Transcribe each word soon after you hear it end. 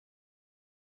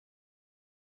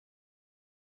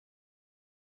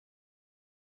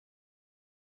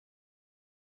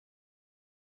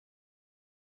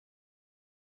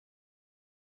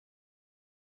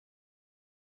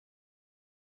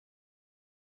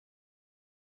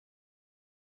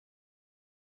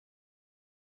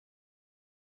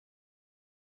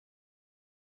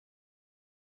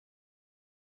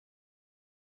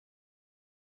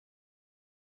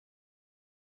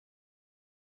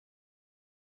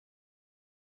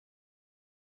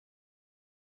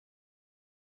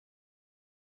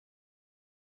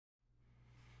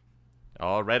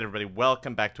All right, everybody,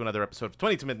 welcome back to another episode of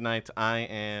 20 to Midnight. I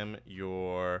am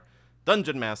your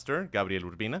Dungeon Master, Gabriel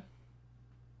Urbina.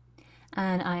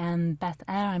 And I am Beth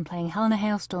Eyre. I'm playing Helena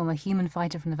Hailstorm, a human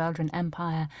fighter from the Veldrin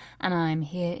Empire, and I'm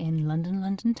here in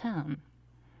London town.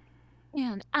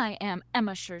 And I am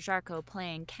Emma Sherr-Ziarko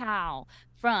playing Cal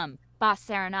from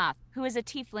Bas-Saranath, who is a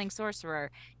tiefling sorcerer,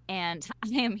 and I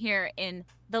am here in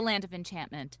the Land of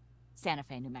Enchantment, Santa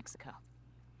Fe, New Mexico.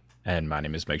 And my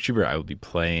name is Mike Schubert. I will be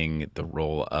playing the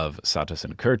role of Satus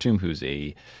and Kurtum, who's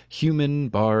a human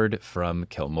bard from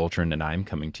Kelmoltron, and I'm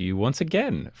coming to you once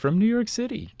again from New York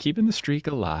City, keeping the streak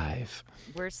alive.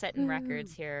 We're setting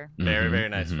records here. Very, very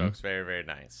nice, folks. Very, very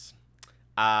nice.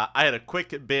 I had a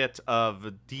quick bit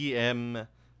of DM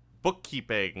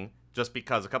bookkeeping just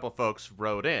because a couple of folks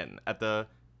wrote in. At the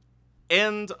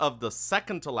end of the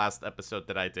second to last episode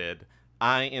that I did,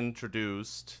 I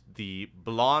introduced the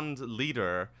blonde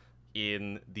leader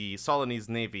in the Solinese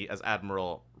Navy as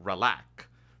Admiral Razac.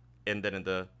 And then in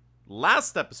the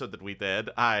last episode that we did,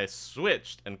 I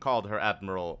switched and called her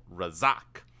Admiral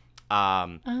Razac.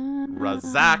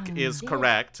 Razac is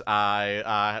correct.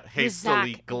 I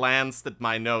hastily glanced at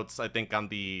my notes, I think, on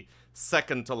the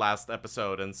second to last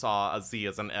episode and saw a Z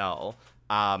as an L.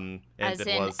 As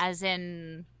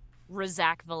in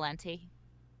Razac Valenti.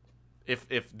 If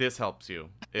this helps you,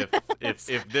 if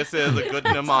this is a good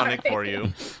mnemonic for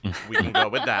you, we can go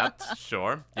with that.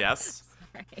 Sure. Yes.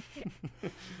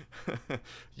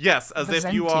 Yes, as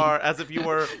if you were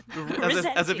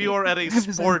at a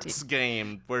sports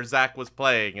game where Zach was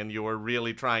playing and you were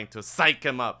really trying to psych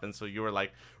him up, and so you were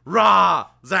like, "Rah,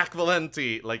 Zach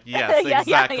Valenti!" Like, yes,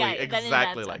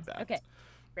 exactly like that. Okay,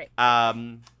 great.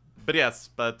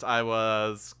 But I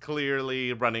was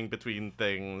clearly running between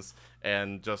things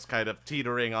and just kind of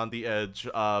teetering on the edge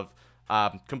of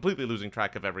completely losing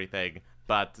track of everything.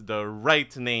 But the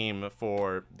right name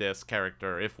for this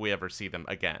character, if we ever see them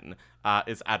again,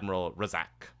 is Admiral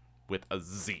Razac, with a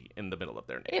Z in the middle of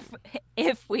their name.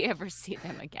 If we ever see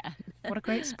them again. What a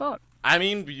great spot. I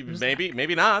mean,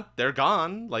 maybe not. They're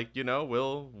gone. Like,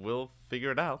 we'll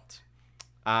figure it out.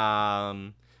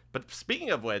 But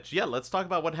speaking of which, yeah, let's talk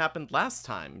about what happened last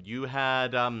time. You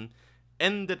had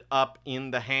ended up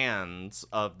in the hands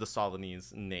of the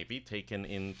Solinese Navy, taken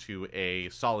into a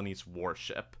Solinese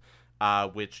warship,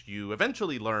 which you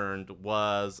eventually learned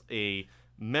was a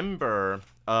member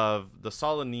of the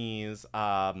Solinese,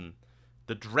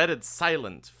 the dreaded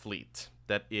Silent Fleet,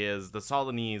 that is the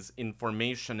Solinese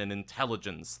Information and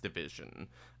Intelligence Division.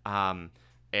 And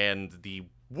the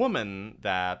woman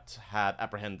that had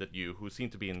apprehended you, who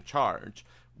seemed to be in charge,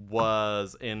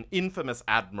 was an infamous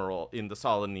admiral in the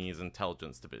Solinese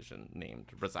Intelligence Division named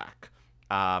Razac.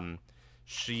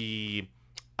 She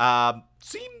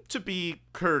seemed to be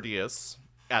courteous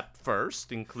at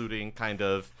first, including kind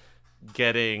of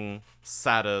getting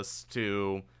Satus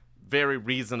to very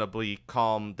reasonably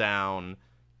calm down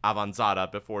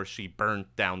Avanzada before she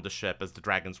burnt down the ship, as the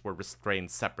dragons were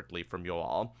restrained separately from you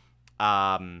all.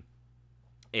 And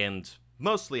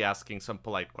mostly asking some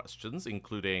polite questions,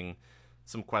 including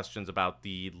some questions about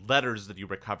the letters that you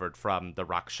recovered from the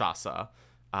Rakshasa,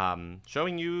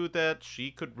 showing you that she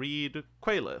could read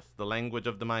Quailith, the language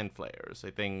of the Mind Flayers,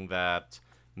 a thing that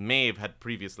Maeve had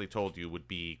previously told you would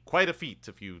be quite a feat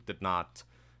if you did not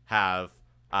have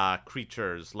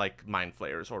creatures like Mind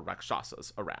Flayers or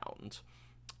Rakshasas around.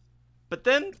 But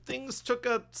then things took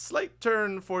a slight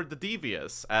turn for the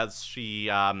devious, as she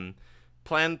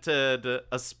planted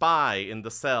a spy in the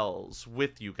cells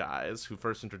with you guys, who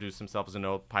first introduced himself as an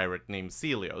old pirate named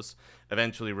Celios,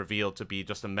 eventually revealed to be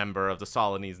just a member of the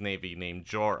Solinese Navy named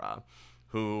Jorah,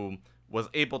 who was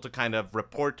able to kind of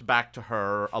report back to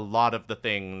her a lot of the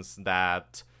things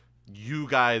that you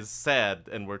guys said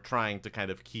and were trying to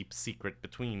kind of keep secret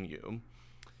between you.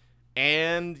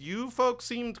 And you folks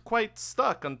seemed quite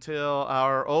stuck until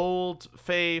our old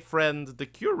Fey friend, the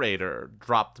Curator,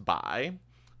 dropped by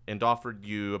and offered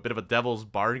you a bit of a devil's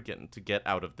bargain to get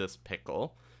out of this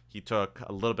pickle. He took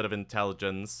a little bit of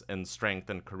intelligence and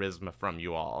strength and charisma from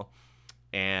you all,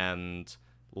 and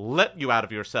let you out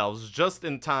of yourselves just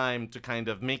in time to kind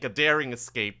of make a daring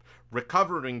escape,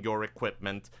 recovering your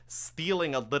equipment,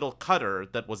 stealing a little cutter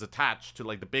that was attached to,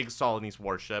 like, the big Solinese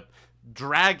warship,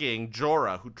 dragging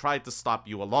Jorah, who tried to stop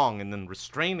you along, and then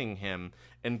restraining him,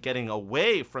 and getting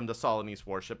away from the Solinese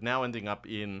warship, now ending up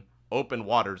in open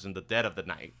waters in the dead of the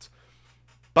night.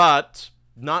 But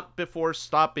not before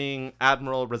stopping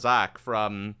Admiral Razac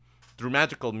from, through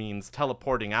magical means,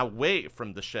 teleporting away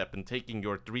from the ship and taking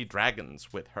your 3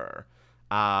 dragons with her.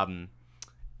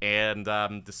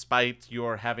 Despite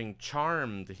your having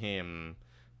charmed him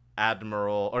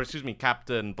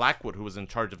Captain Blackwood, who was in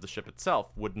charge of the ship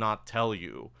itself, would not tell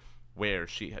you where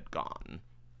she had gone.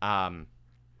 And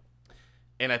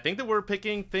I think that we're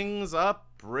picking things up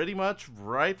pretty much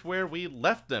right where we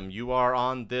left them. You are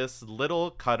on this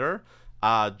little cutter.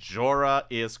 Jorah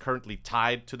is currently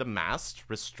tied to the mast,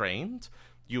 restrained.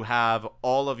 You have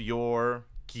all of your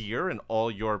gear and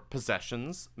all your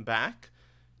possessions back.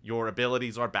 Your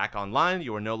abilities are back online.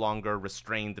 You are no longer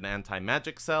restrained in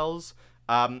anti-magic cells.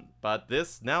 But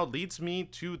this now leads me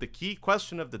to the key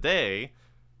question of the day.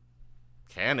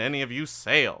 Can any of you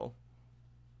sail?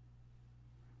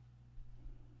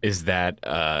 Is that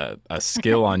a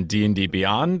skill on D&D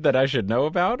Beyond that I should know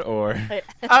about, or?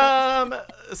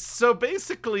 So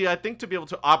basically, I think to be able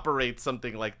to operate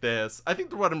something like this, I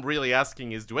think what I'm really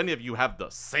asking is, do any of you have the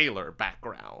sailor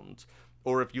background?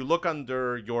 Or if you look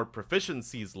under your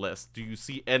proficiencies list, do you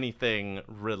see anything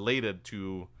related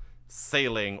to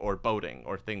sailing or boating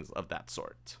or things of that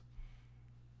sort?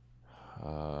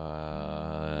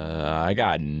 I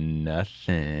got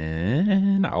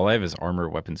nothing. All I have is armor,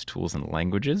 weapons, tools, and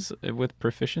languages with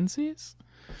proficiencies.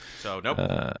 So, nope.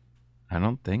 I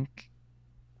don't think.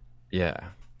 Yeah.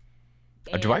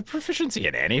 Do I have proficiency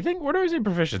in anything? Where do I say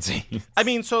proficiency? I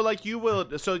mean, so like you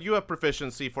have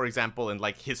proficiency, for example, in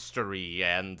like history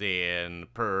and in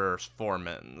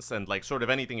performance and like sort of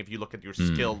anything. If you look at your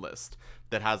skill list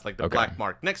that has like the black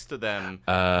mark next to them,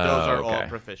 those are all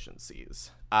proficiencies.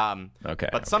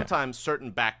 But sometimes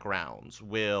certain backgrounds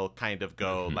will kind of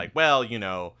go like, well, you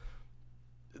know,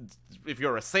 if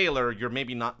you're a sailor, you're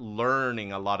maybe not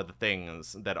learning a lot of the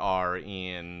things that are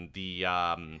in the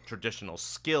traditional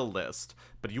skill list,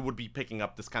 but you would be picking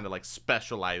up this kind of like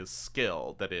specialized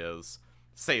skill that is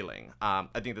sailing. I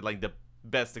think that like the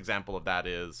best example of that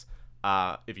is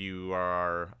if you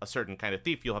are a certain kind of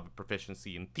thief, you'll have a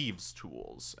proficiency in thieves'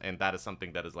 tools, and that is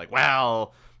something that is like,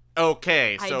 well,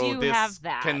 okay, so this have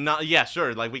that. cannot. Yeah,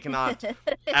 sure. Like we cannot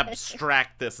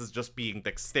abstract this as just being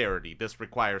dexterity. This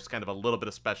requires kind of a little bit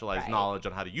of specialized knowledge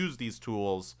on how to use these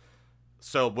tools.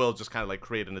 So we'll just kind of like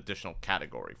create an additional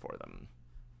category for them.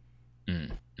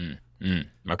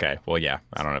 Okay. Well, yeah.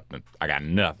 I don't know. I got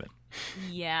nothing.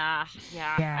 Yeah.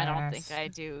 I don't think I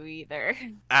do either.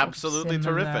 Absolutely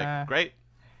terrific. Great.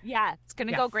 Yeah, it's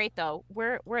gonna go great though.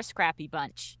 We're a scrappy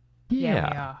bunch.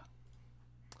 Yeah, we are.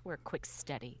 We're quick,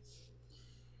 steady.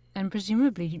 And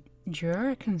presumably,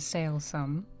 Jorah can sail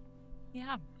some.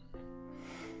 Yeah.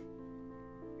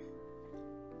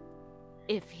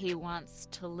 If he wants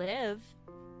to live.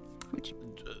 Which...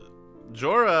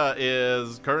 Jorah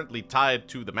is currently tied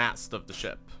to the mast of the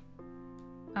ship.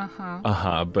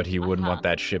 But he wouldn't want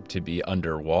that ship to be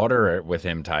underwater with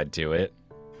him tied to it.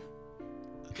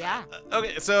 Yeah.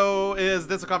 Okay, so is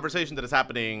this a conversation that is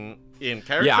happening in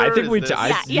character? Yeah, I think we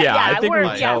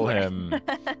tell him.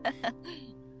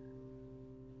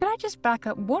 Can I just back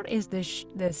up? What is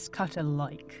this cutter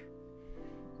like?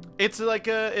 It's like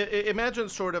imagine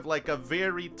sort of like a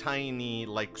very tiny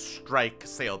like strike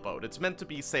sailboat. It's meant to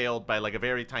be sailed by like a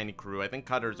very tiny crew. I think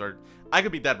cutters are, I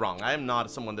could be dead wrong. I am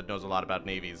not someone that knows a lot about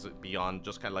navies beyond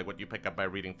just kind of like what you pick up by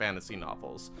reading fantasy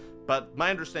novels. But my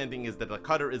understanding is that a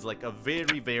cutter is like a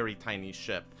very, very tiny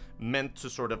ship meant to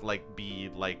sort of like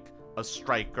be like a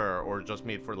striker or just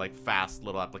made for like fast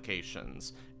little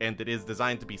applications. And it is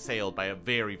designed to be sailed by a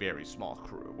very, very small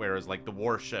crew. Whereas like the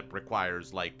warship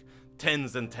requires like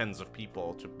tens and tens of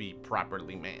people to be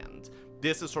properly manned.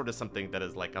 This is sort of something that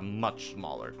is like a much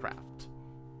smaller craft.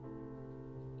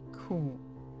 Cool.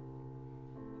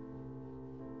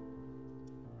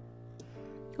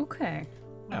 Okay.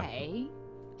 Okay.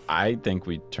 I think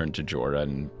we turn to Jorah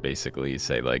and basically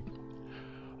say like,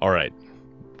 all right,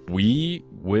 we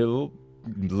will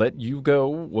let you go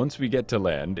once we get to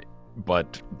land,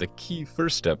 but the key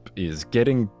first step is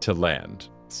getting to land.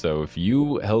 So if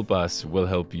you help us, we'll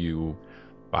help you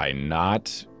by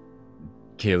not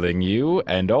killing you,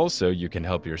 and also you can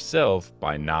help yourself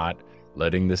by not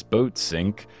letting this boat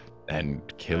sink and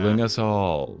killing us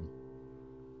all.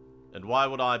 And why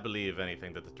would I believe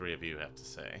anything that the three of you have to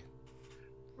say?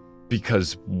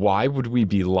 Because why would we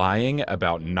be lying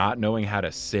about not knowing how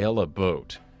to sail a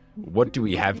boat? What do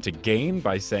we have to gain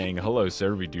by saying, hello,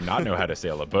 sir, we do not know how to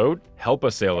sail a boat. Help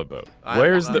us sail a boat.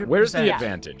 Where's the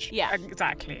advantage? Yeah.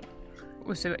 Exactly.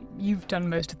 So you've done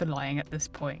most of the lying at this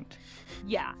point.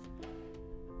 Yeah.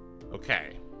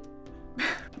 Okay.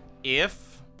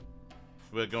 If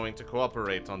we're going to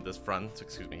cooperate on this front,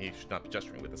 excuse me, he should not be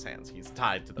gesturing with his hands. He's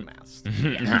tied to the mast.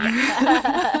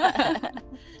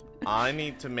 I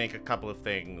need to make a couple of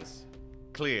things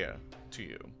clear to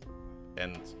you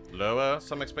and lower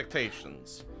some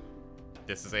expectations.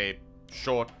 This is a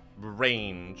short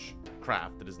range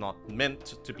craft. It is not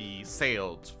meant to be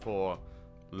sailed for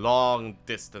long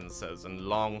distances and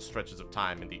long stretches of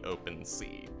time in the open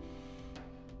sea.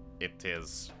 It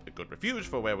is a good refuge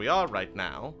for where we are right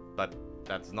now, but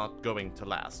that's not going to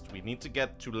last. We need to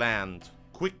get to land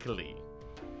quickly.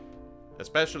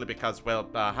 Especially because, well,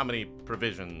 how many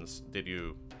provisions did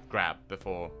you grab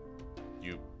before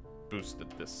you boosted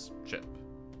this ship?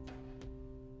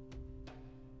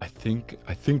 I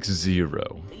think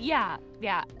 0. Yeah.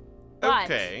 But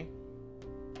Okay.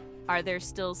 are there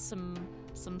still some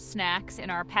snacks in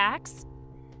our packs?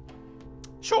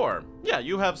 Sure. Yeah,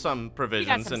 you have some You got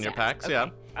provisions some in your snacks. packs,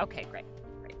 yeah. Okay, great.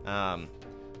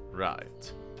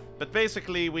 Right. But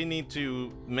basically, we need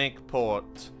to make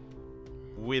port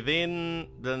within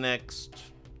the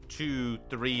next 2,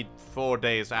 3, 4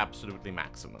 days, absolutely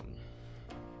maximum.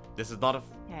 This is not a.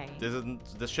 Okay.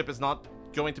 The ship is not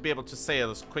going to be able to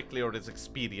sail as quickly or as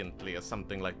expediently as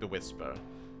something like the Whisper.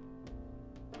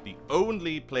 The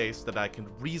only place that I can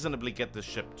reasonably get this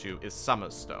ship to is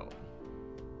Summerstone.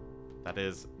 That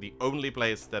is the only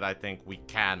place that I think we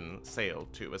can sail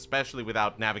to, especially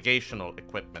without navigational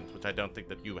equipment, which I don't think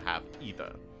that you have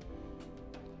either.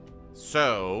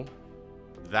 So,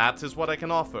 that is what I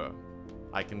can offer.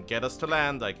 I can get us to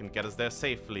land, I can get us there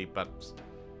safely, but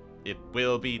it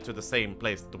will be to the same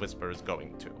place that the Whisper is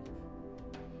going to.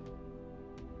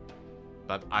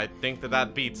 But I think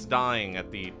that beats dying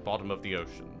at the bottom of the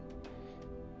ocean.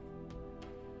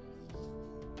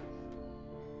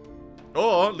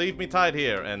 Or leave me tied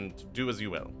here and do as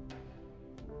you will.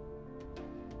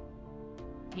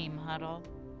 Team huddle.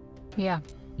 Yeah.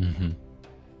 Mm-hmm.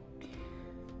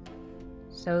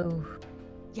 So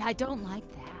Yeah, I don't like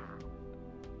that.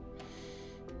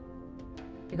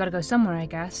 we gotta go somewhere, I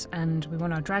guess, and we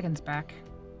want our dragons back.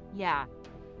 Yeah,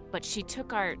 but she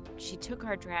took our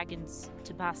dragons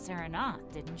to Bas-Saranath,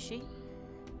 didn't she?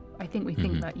 I think we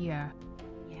think that, yeah.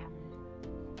 Yeah.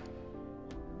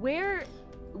 Where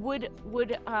would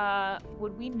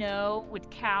we know?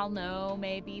 Would Cal know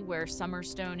maybe where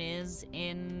Summerstone is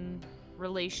in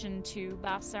relation to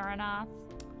Bas-Saranath?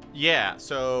 Yeah,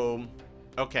 so...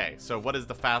 Okay, so what is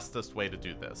the fastest way to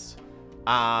do this?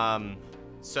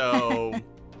 So...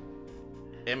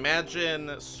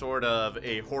 Imagine sort of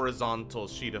a horizontal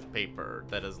sheet of paper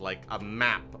that is like a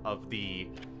map of the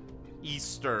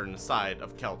eastern side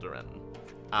of Keldarin.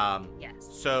 Yes.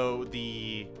 So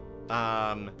the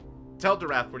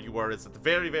Tel'Dorath, where you were, is at the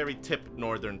very, very tip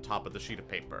northern top of the sheet of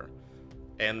paper.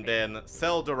 And then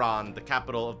Seldaran, the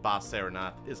capital of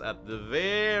Bas-Saranath, is at the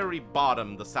very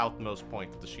bottom, the southmost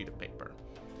point of the sheet of paper.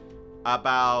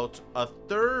 About a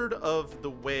third of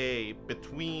the way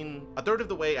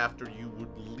after you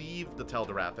would leave the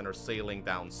Tel'Dorath and are sailing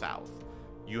down south,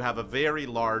 you have a very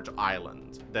large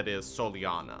island that is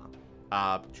Soliana,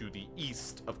 to the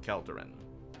east of Keldarin.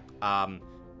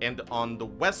 And on the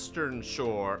western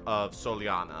shore of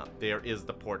Soliana, there is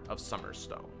the port of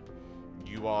Summerstone.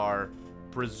 You are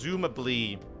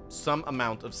presumably some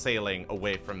amount of sailing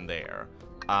away from there,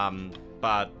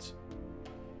 but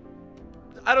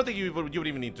I don't think you would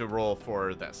even need to roll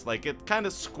for this. Like, it kind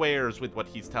of squares with what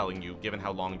he's telling you, given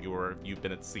how long you've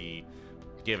been at sea,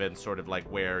 given sort of like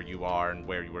where you are and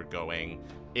where you were going.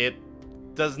 It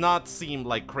does not seem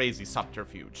like crazy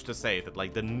subterfuge to say that,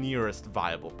 like, the nearest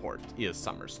viable port is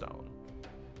Summerstone.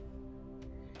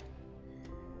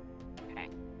 Okay.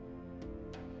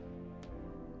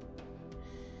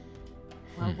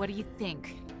 Well, what do you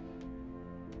think?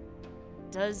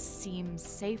 Does seem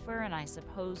safer, and I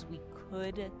suppose we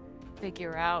could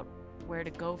figure out where to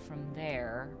go from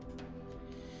there.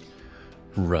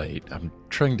 Right. I'm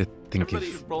trying to think Everybody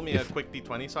if... roll me a quick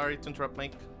d20. Sorry to interrupt,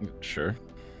 Mike. Sure.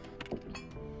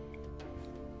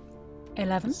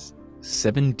 11.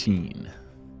 17.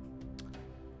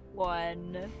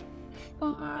 1.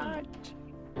 What?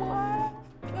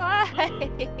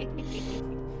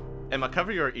 Emma,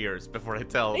 cover your ears before I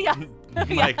tell Yeah.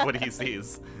 Mike what he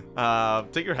sees.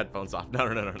 Take your headphones off. No.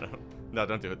 No,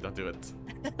 don't do it. Don't do it.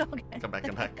 Okay. Come back.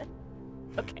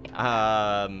 Okay.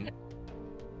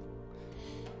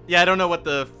 Yeah, I don't know what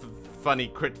the funny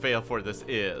crit fail for this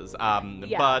is.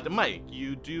 Yeah. But Mike,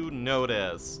 you do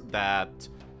notice that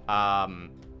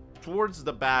towards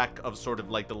the back of sort of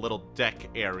like the little deck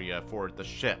area for the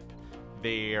ship,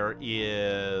 there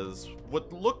is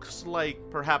what looks like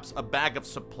perhaps a bag of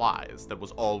supplies that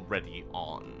was already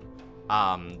on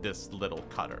this little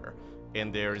cutter.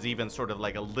 And there's even sort of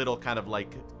like a little kind of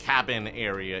like cabin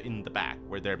area in the back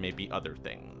where there may be other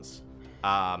things.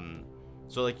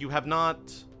 So like you have not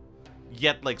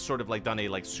yet like sort of like done a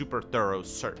like super thorough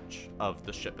search of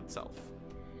the ship itself.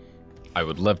 I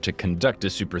would love to conduct a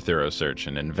super thorough search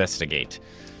and investigate.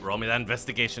 Roll me that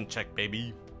investigation check,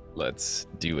 baby. Let's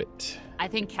do it. I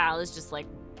think Cal is just like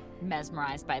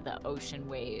mesmerized by the ocean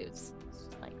waves.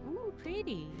 She's like, ooh,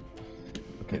 pretty.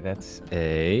 Okay, that's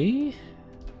a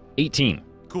 18.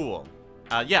 Cool.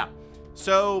 Yeah.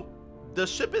 So the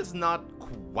ship is not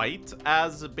quite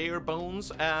as bare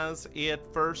bones as it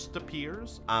first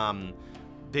appears.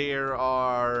 There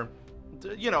are,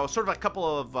 sort of a couple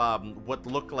of what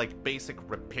look like basic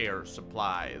repair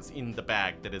supplies in the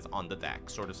bag that is on the deck.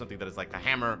 Sort of something that is like a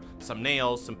hammer, some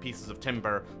nails, some pieces of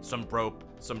timber, some rope,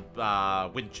 some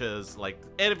winches, like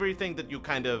everything that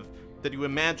you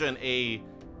imagine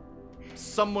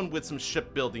someone with some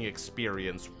shipbuilding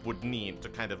experience would need to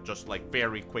kind of just like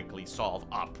very quickly solve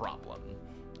a problem.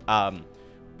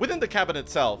 Within the cabin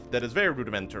itself, that is very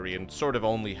rudimentary and sort of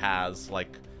only has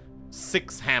like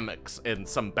 6 hammocks and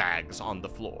some bags on the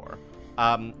floor.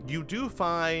 You do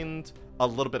find a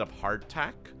little bit of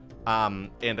hardtack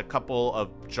and a couple of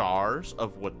jars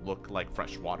of what look like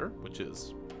fresh water, which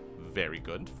is very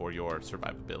good for your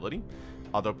survivability.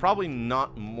 Although probably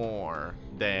not more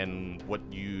than what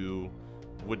you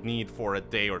would need for a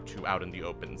day or two out in the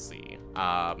open sea.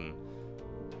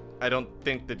 I don't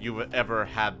think that you've ever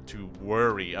had to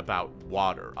worry about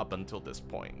water up until this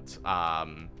point,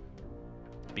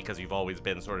 because you've always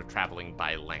been sort of traveling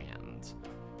by land.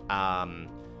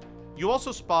 You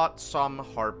also spot some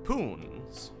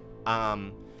harpoons,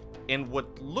 and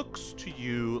what looks to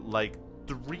you like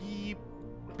 3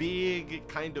 big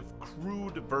kind of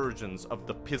crude versions of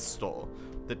the pistol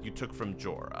that you took from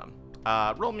Jorah.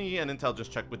 Roll me an intelligence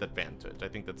check with advantage. I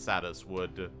think that Satus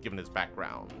would, given his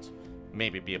background,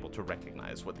 maybe be able to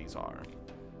recognize what these are.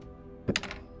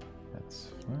 That's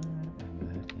fine, and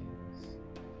that is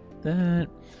that.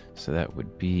 So that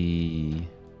would be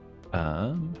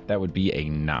a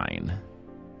 9.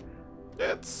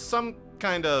 It's some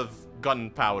kind of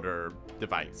gunpowder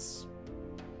device.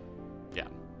 Yeah.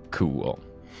 Cool.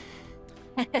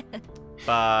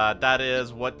 But that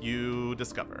is what you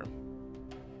discover.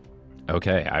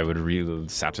 Okay,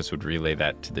 Satus would relay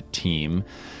that to the team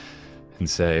and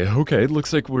say, okay, it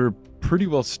looks like we're pretty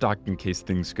well stocked in case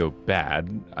things go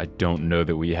bad. I don't know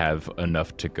that we have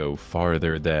enough to go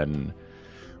farther than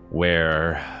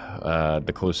where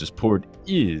the closest port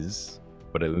is,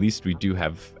 but at least we do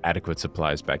have adequate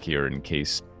supplies back here in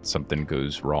case something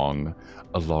goes wrong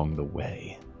along the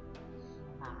way.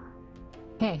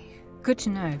 Okay, good to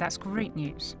know. That's great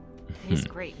news. It is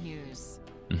great news.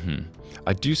 Mm-hmm.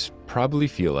 I do probably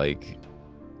feel like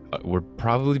we're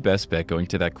probably best bet going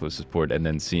to that closest port and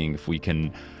then seeing if we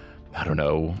can, I don't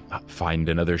know, find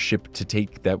another ship to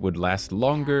take that would last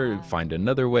longer, find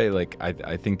another way. Like,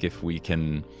 I think if we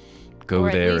can go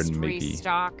or there at least and maybe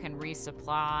restock and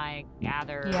resupply,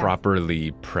 gather. Yeah.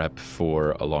 properly prep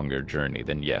for a longer journey,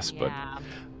 then yes, but Yeah.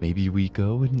 maybe we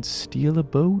go and steal a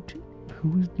boat.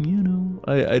 Who's,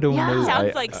 I don't Yeah. know.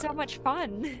 Sounds like so much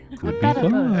fun. Could be better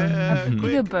fun. boat.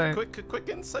 Bigger boat. Quick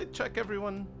insight check,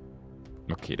 everyone.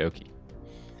 Okie dokie.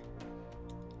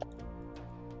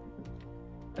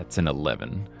 That's an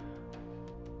 11.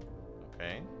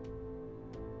 Okay.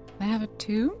 I have a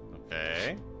 2.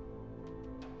 Okay.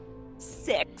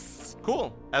 6.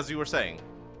 Cool. As you were saying.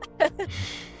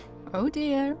 Oh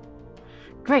dear.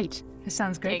 Great. This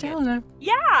sounds great to Take it. Helena.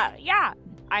 Yeah.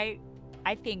 I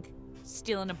think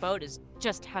stealing a boat is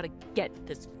just how to get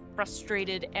this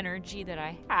frustrated energy that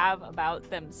I have about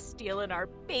them stealing our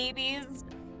babies.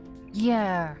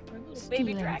 Yeah. Our little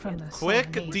baby Stealing from dragons. the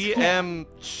Quick Solinese. DM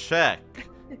check.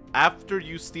 After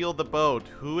you steal the boat,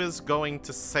 who is going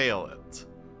to sail it?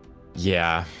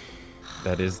 Yeah,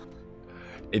 that is.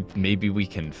 It. Maybe we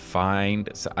can find.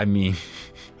 I mean,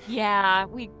 Yeah,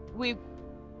 we We're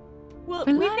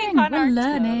think learning. on our We're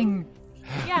learning. toes.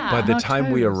 Yeah. by the our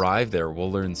time we toes. arrive there,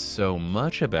 we'll learn so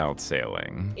much about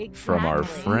sailing from our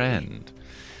Exactly. friend.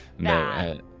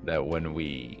 That when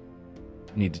we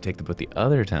need to take the boat the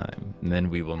other time, and then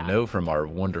we will Yeah. know from our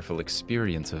wonderful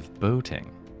experience of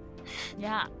boating.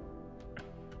 Yeah.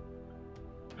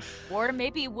 Or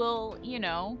maybe we'll,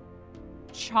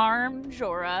 charm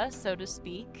Jorah, so to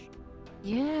speak.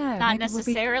 Yeah. Not maybe we'll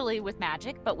be- necessarily with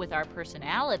magic, but with our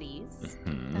personalities.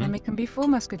 Mhm. And then we can be 4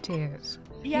 musketeers.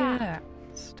 Yeah.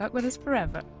 Stuck with us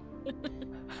forever.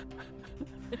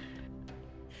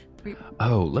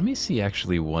 Oh, let me see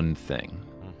actually one thing.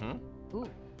 Mm-hmm.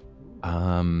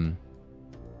 Ooh.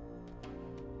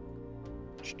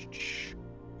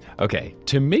 Okay,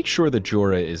 to make sure that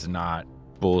Jorah is not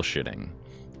bullshitting,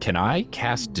 can I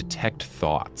cast Detect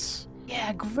Thoughts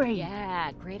Yeah, great.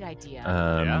 Yeah, great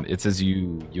idea. It says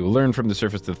you learn from the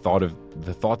surface the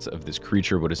thoughts of this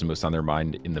creature, what is most on their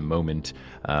mind in the moment,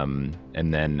 and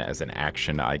then as an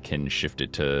action, I can shift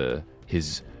it to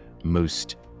his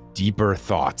most deeper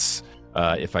thoughts.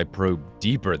 If I probe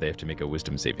deeper, they have to make a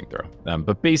wisdom saving throw.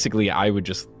 But basically, I would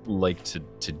just like to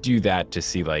do that to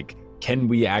see, like, can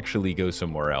we actually go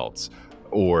somewhere else,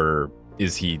 or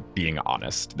is he being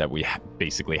honest that we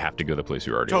basically have to go the place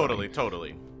we already going?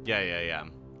 Totally. Yeah.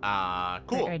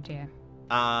 Cool. Great idea.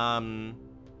 I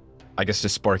guess to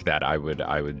spark that, I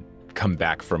would come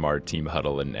back from our team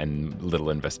huddle and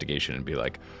little investigation and be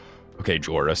like, okay,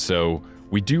 Jorah, so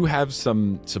we do have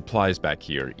some supplies back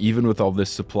here. Even with all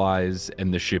this supplies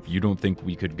and the ship, you don't think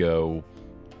we could go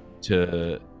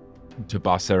to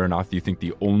Bas Saranath? You think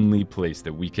the only place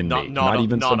that we can not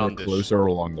even somewhere closer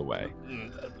along the way?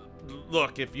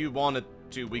 Look, if you wanted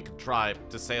to, we could try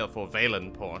to sail for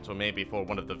Valenport, or maybe for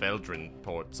one of the Veldrin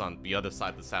ports on the other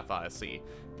side of the Sapphire Sea.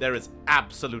 There is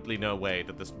absolutely no way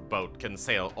that this boat can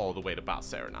sail all the way to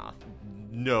Bas Saranath.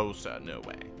 No, sir, no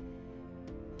way.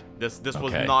 This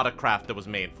was not a craft that was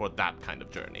made for that kind of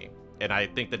journey. And I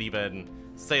think that even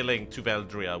sailing to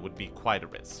Veldria would be quite a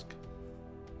risk.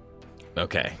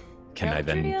 Okay. Can I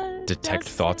then detect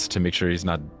thoughts to make sure he's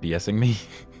not BSing me?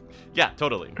 Yeah,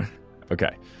 totally.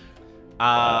 Okay.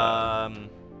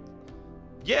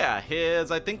 Yeah,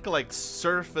 his, I think, like,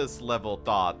 surface level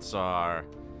thoughts are,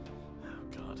 oh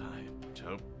god, I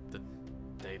hope that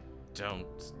they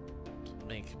don't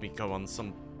make me go on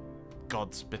some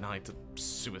God's benighted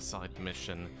suicide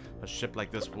mission. A ship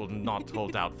like this will not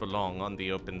hold out for long on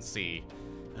the open sea.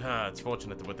 It's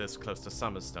fortunate that we're this close to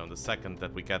Summerstone. The second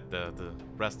that we get the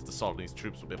rest of the Solinese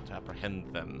troops will be able to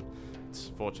apprehend them.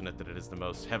 It's fortunate that it is the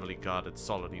most heavily guarded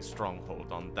Solinese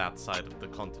stronghold on that side of the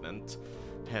continent,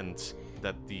 and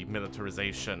that the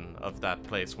militarization of that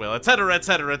place will, etc.,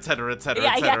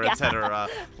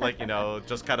 like, you know,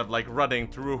 just kind of like running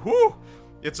through. Whew!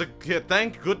 It's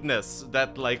thank goodness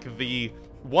that, like, the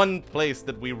one place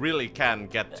that we really can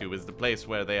get to is the place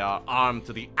where they are armed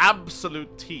to the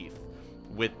absolute teeth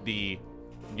with the,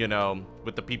 you know,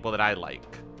 with the people that I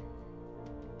like.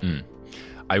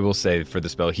 I will say for the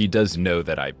spell, he does know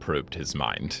that I probed his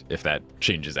mind, if that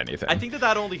changes anything. I think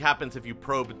that only happens if you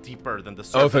probe deeper than the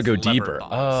surface. Oh, if I go deeper.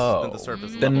 Than the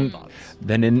surface level thoughts.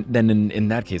 Then in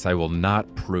that case, I will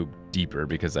not probe deeper,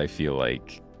 because I feel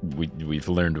like we've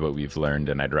learned what we've learned,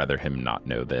 and I'd rather him not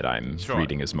know that I'm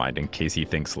reading his mind, in case he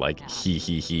thinks, like,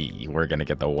 we're gonna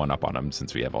get the one up on him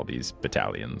since we have all these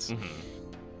battalions. Mm-hmm.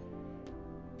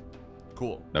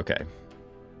 Cool. Okay.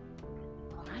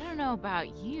 Well, I don't know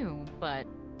about you, but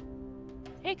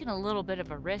taking a little bit of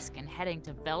a risk and heading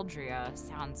to Veldria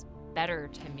sounds better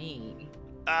to me.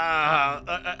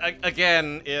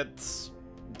 Again, it's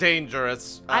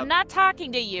dangerous. I'm not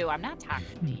talking to you. I'm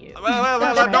Well,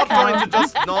 I'm not going to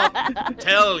just not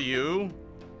tell you.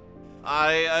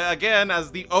 I again, as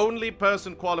the only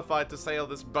person qualified to sail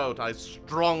this boat, I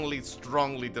strongly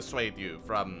dissuade you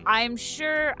from. I'm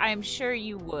sure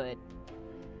you would.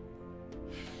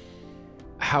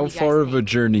 How far of a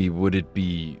journey would it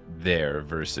be there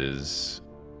versus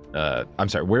I'm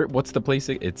sorry, what's the place?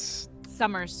 It's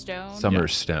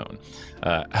Summerstone.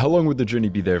 How long would the journey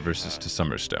be there versus to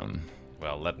Summerstone?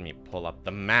 Well, let me pull up the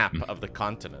map of the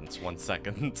continent. 1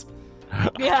 second. I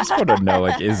just want to know,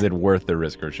 like, is it worth the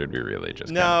risk, or should we really just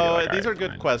these are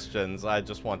good questions. I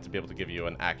just want to be able to give you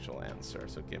an actual answer,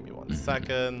 so give me 1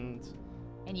 second.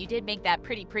 And you did make that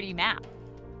pretty map.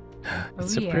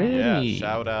 It's so pretty. Yeah,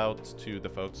 shout out to the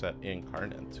folks at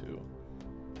Incarnate who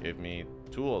gave me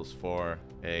tools for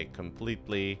a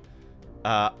completely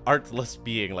artless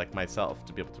being like myself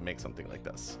to be able to make something like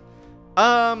this.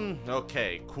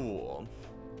 Okay, cool.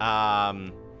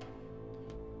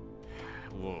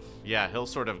 Yeah, he'll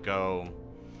sort of go.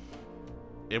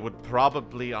 It would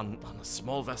probably, on a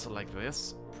small vessel like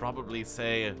this, probably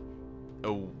say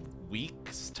a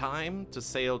week's time to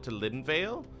sail to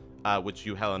Linvale, which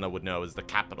you, Helena, would know is the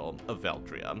capital of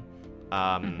Veldria.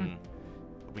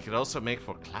 We could also make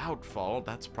for Cloudfall.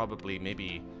 That's probably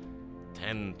maybe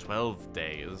 10, 12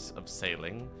 days of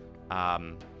sailing.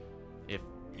 If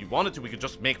you wanted to, we could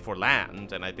just make for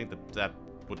land, and I think that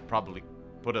would probably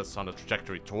put us on a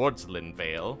trajectory towards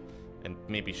Linvale, and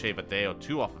maybe shave a day or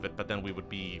two off of it, but then we would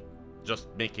be just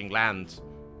making land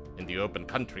in the open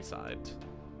countryside.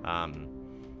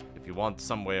 If you want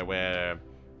somewhere where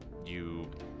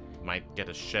you might get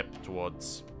a ship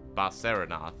towards Bas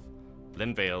Saranath,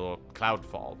 Linvale or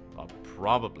Cloudfall are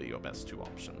probably your best two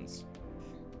options.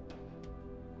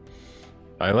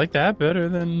 I like that better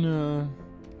than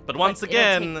But once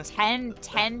again, it'll take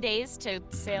 10 days to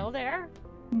sail there.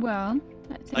 Well,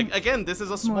 I think Like, again, this is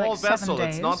a more small like 7 vessel.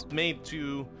 It's days. not made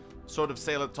to sort of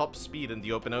sail at top speed in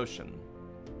the open ocean.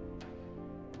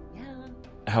 Yeah.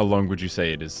 How long would you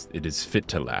say it is fit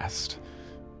to last?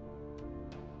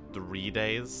 3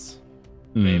 days,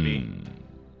 maybe.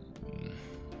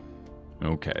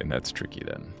 Okay, that's tricky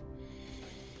then.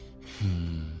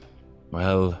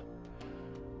 Well,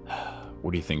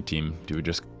 what do you think, team? Do we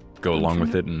just go along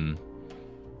with it and...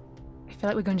 I feel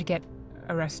like we're going to get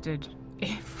arrested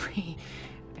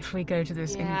if we go to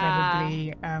this Yeah.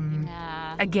 incredibly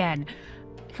Yeah. again.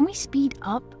 Can we speed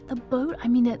up the boat? I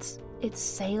mean, it's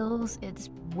sails, it's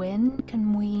wind.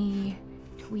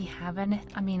 Do we have any?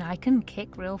 I mean, I can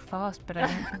kick real fast, but I don't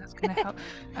think that's going to help.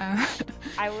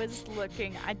 I was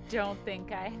looking. I don't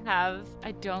think I have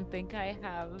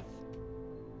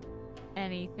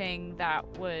anything that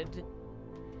would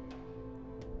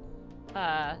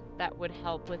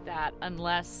help with that,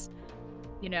 unless,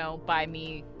 by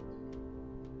me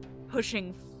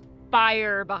pushing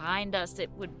fire behind us, it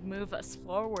would move us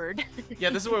forward. Yeah,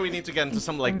 this is where we need to get into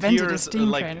some like Invented a tiers, steam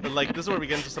like train. like this is where we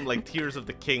get into some like tiers of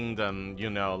the kingdom.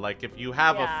 Like if you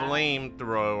have Yeah. a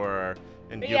flamethrower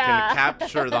and you Yeah. can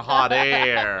capture the hot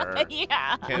air.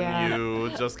 Yeah. Can Yeah. you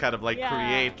just kind of like Yeah.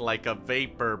 create like a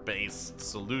vapor-based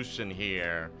solution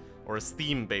here, or a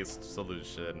steam-based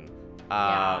solution?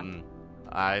 Yeah.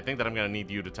 I think that I'm gonna need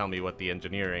you to tell me what the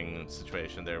engineering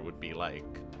situation there would be like.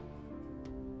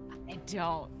 I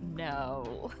don't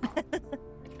know.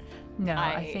 No,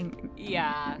 I I- think.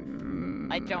 yeah.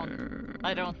 I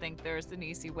don't think there's an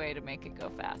easy way to make it go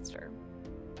faster.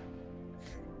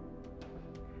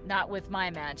 Not with my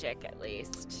magic, at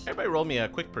least. Everybody roll me a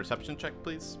quick perception check,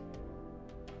 please.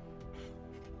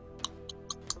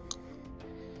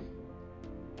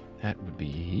 That would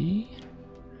be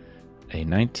a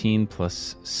 19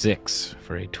 plus 6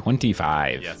 for a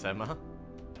 25. Yes, Emma.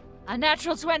 A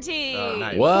natural 20! Oh,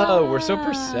 nice. Whoa, we're so Wow.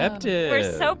 perceptive.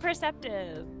 We're so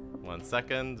perceptive. 1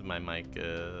 second. My mic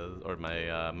is, or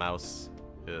my mouse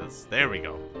is. There we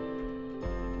go.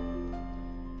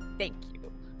 Thank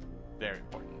you. Very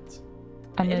important.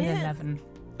 And It then is. 11.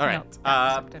 All No, right.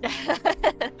 that's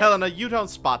perceptive. Helena, you don't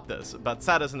spot this, but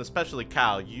Satus and especially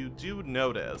Cal, you do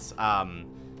notice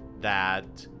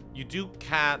that you do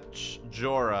catch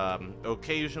Jorah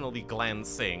occasionally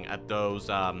glancing at those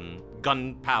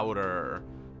gunpowder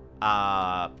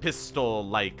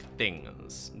pistol-like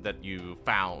things that you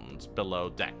found below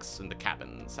decks in the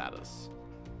cabin, Satus.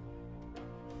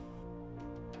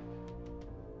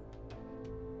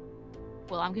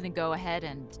 Well, I'm gonna go ahead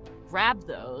and grab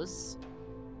those.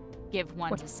 Give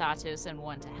one to Satus and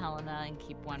one to Helena, and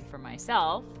keep one for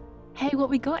myself. Hey, what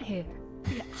we got here?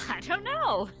 I don't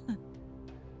know.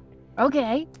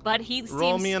 Okay. But he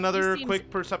Roll seems, me another he seems- quick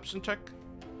perception check.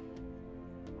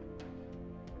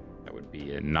 That would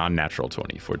be a non-natural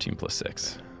 20, 14 plus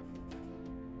 6.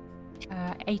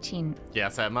 18.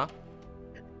 Yes, Emma.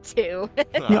 2.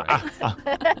 All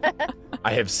right.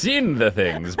 I have seen the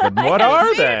things, but what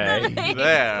are they?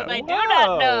 There. I do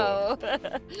not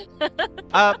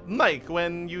know. Mike,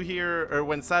 when you hear, or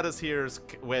when Satus hears,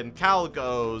 when Cal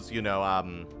goes,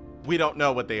 we don't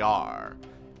know what they are,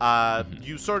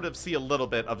 you sort of see a little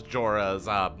bit of Jorah's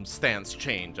stance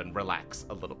change and relax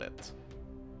a little bit.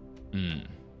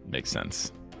 Makes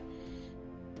sense.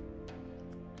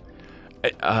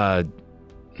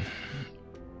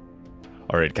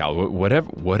 All right, Cal,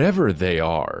 whatever they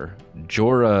are,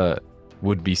 Jorah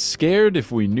would be scared if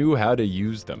we knew how to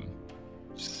use them.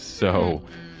 So,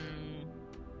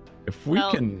 if we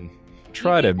Well, can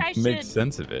try to think I make should-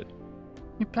 sense of it.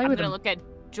 You play I'm with gonna them. look at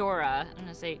Jorah. I'm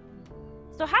gonna say,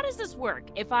 so how does this work?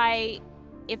 If I,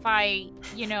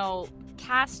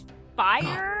 cast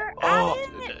fire at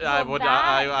it? I will would,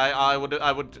 that-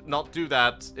 I would not do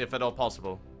that if at all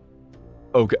possible.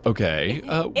 Okay.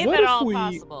 If What at if all we?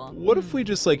 possible. What if we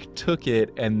just took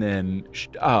it and then,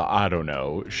 I don't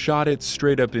know, shot it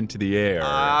straight up into the air?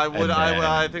 I would, and then-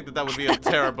 I think that would be a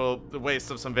terrible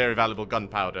waste of some very valuable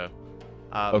gunpowder.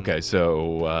 Okay,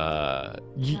 so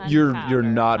you're Gunpowder,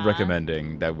 not huh?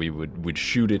 recommending that we would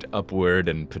shoot it upward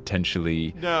and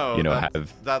potentially, No,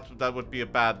 have. that would be a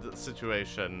bad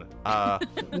situation.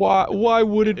 Why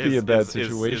would it be a bad is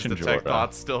situation, the tech Jorah?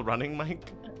 bot still running,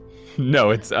 Mike? No,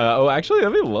 it's actually,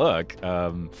 let me look.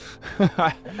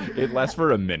 It lasts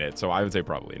for a minute, so I would say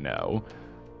probably no.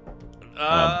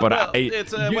 But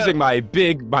using my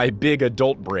big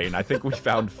adult brain, I think we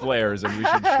found flares, and we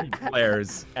should shoot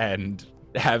flares and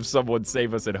have someone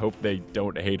save us and hope they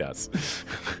don't hate us.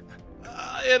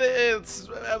 It's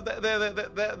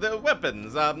the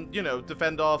weapons,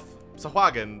 defend off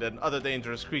Sahuagin and other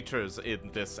dangerous creatures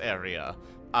in this area.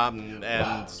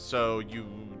 And so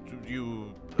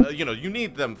you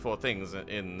need them for things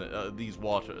in these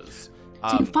waters.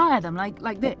 So you fire them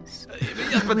like this?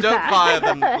 Yes, but With don't that? fire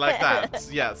them like that.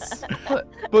 Yes.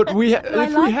 But we I if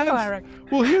we like have firing.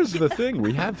 well, here's the thing: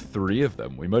 we have 3 of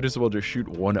them. We might as well just shoot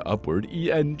one upward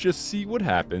and just see what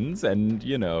happens. And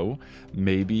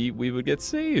maybe we would get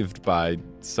saved by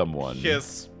someone.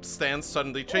 His stance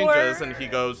suddenly changes, and he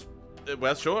goes,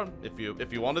 "Well, sure. If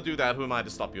you want to do that, who am I to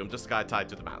stop you? I'm just a guy tied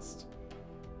to the mast."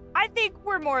 I think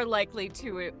we're more likely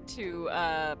to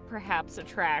perhaps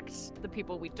attract the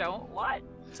people we don't want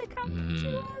to come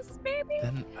to us, maybe.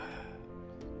 Then,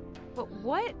 But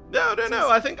what? No.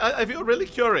 I feel really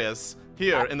curious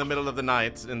here in the middle of the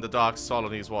night in the dark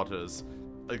Solinese waters.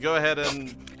 Go ahead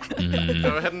and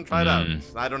try it out.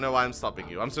 I don't know why I'm stopping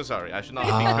you. I'm so sorry. I should not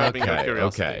be curbing your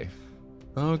curiosity. Okay.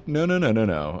 Oh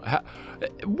no.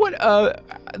 What?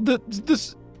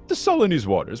 The Solinese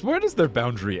waters. Where does their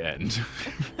boundary end?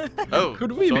 Oh,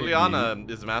 Could we Soliana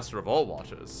is master of all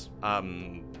waters.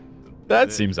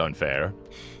 That seems unfair.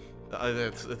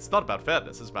 It's not about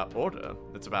fairness. It's about order.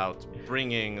 It's about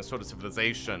bringing a sort of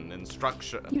civilization and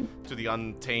structure to the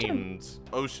untamed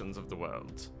oceans of the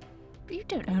world. But you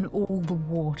don't own all the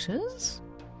waters.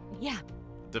 Yeah,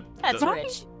 The that's the,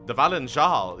 rich. the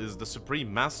Valenjal is the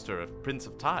supreme master of Prince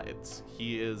of Tides.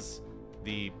 He is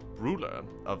the ruler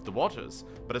of the waters,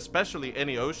 but especially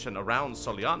any ocean around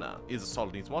Soliana is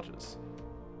Solinese waters.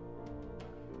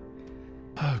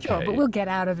 Okay. Sure, but we'll get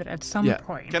out of it at some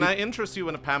point. Can I interest you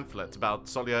in a pamphlet about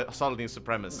Solinese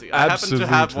supremacy? I happen to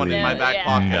have one in my back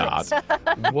pocket.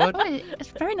 Not. What? Oh, it's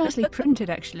very nicely printed,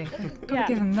 actually. Gotta Yeah.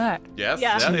 give him that. Yes,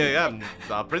 Yeah. yeah.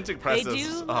 Our printing They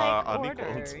presses do are like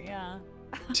unequaled. order, yeah.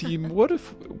 Team, what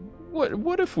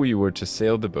if we were to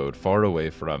sail the boat far away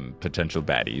from potential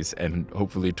baddies and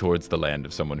hopefully towards the land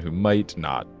of someone who might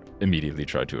not immediately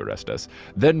try to arrest us,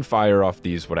 then fire off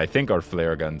these what I think are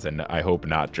flare guns, and I hope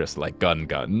not just like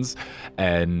guns,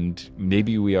 and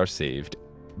maybe we are saved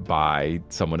by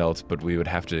someone else, but we would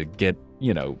have to get,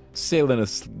 sail in a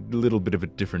little bit of a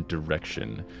different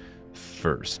direction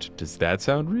first. Does that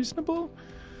sound reasonable?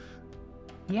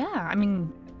 Yeah, I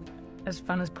mean, as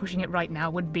fun as pushing it right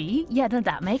now would be, yeah,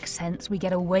 that makes sense. We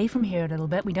get away from here a little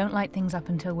bit. We don't light things up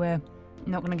until we're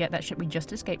not going to get that ship we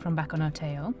just escaped from back on our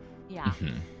tail. Yeah.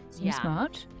 Seems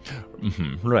smart.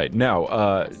 Right. Now,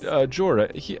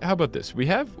 Jorah, how about this? We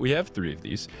have 3 of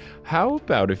these. How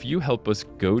about if you help us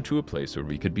go to a place where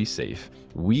we could be safe,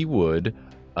 we would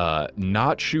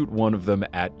not shoot one of them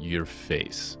at your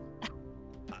face.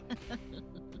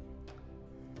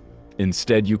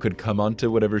 Instead, you could come onto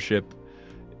whatever ship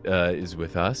is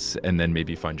with us, and then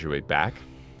maybe find your way back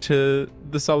to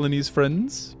the Solinese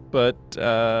friends. But,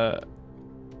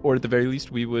 or at the very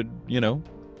least, we would,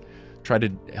 try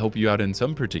to help you out in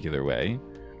some particular way.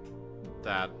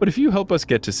 But if you help us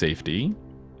get to safety,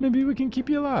 maybe we can keep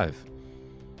you alive.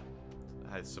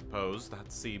 I suppose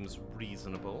that seems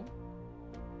reasonable.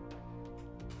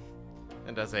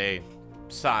 And as a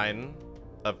sign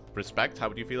of respect, how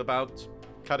would you feel about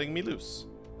cutting me loose?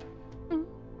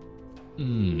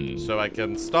 So I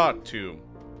can start to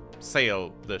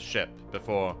sail the ship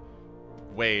before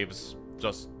waves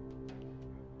just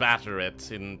batter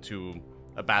it into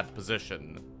a bad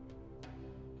position.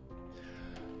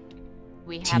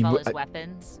 We have Team, all his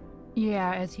weapons.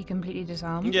 Yeah, is he completely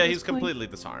disarmed? Yeah, at he's this point? completely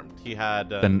disarmed. He had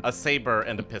Then- a saber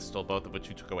and a pistol, both of which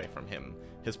you took away from him.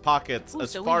 His pockets, Ooh,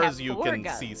 as so we far have as you 4 can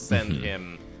guns. see,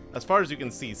 as far as you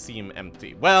can see, seem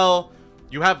empty. Well,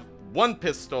 you have 1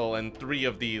 pistol and 3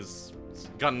 of these 3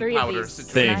 of gunpowder these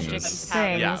situations.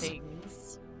 magic Yeah.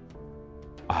 things.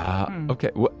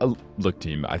 Okay. Well, look,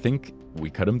 team. I think we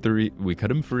cut him free.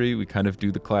 We kind of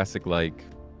do the classic,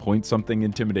 point something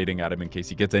intimidating at him in case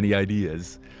he gets any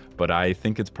ideas. But I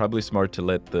think it's probably smart to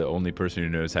let the only person who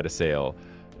knows how to sail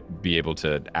be able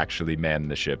to actually man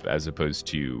the ship, as opposed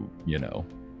to,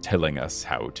 telling us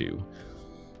how to.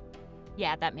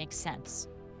 Yeah, that makes sense.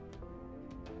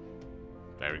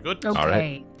 Very good. Okay. All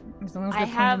right. As long as I we're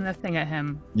have- pointing the thing at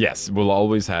him. Yes, we'll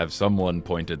always have someone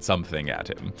pointed something at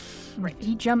him. If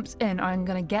he jumps in, I'm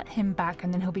gonna get him back,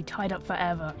 and then he'll be tied up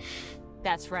forever.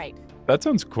 That's right. That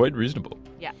sounds quite reasonable.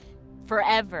 Yeah.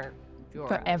 Forever. Jorah.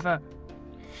 Forever.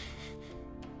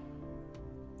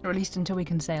 Or at least until we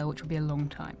can sail, which will be a long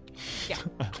time. Yeah.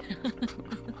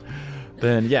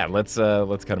 Then yeah, let's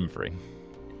cut him free.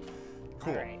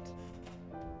 Cool. All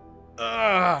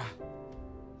right.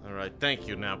 All right, thank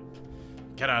you. Now,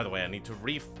 get out of the way. I need to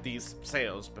reef these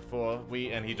sails before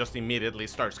we... And he just immediately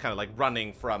starts kind of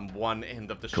running from one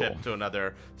end of the ship Cool. to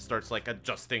another. Starts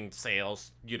adjusting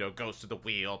sails, goes to the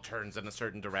wheel, turns in a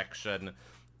certain direction.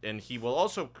 and he will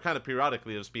also kind of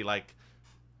periodically just be like,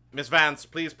 Miss Vance,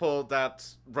 please pull that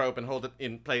rope and hold it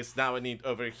in place. Now I need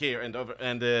over here and over.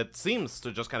 And it seems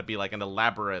to just kind of be like an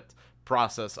elaborate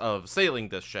process of sailing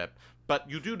this ship. But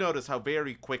you do notice how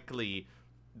very quickly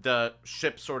the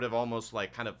ship sort of almost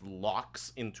like kind of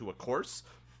locks into a course.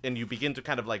 And you begin to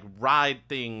kind of like ride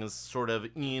things sort of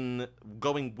in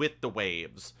going with the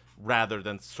waves rather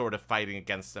than sort of fighting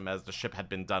against them as the ship had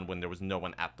been done when there was no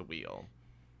one at the wheel.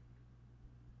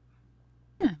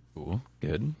 Cool.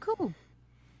 Good. Cool.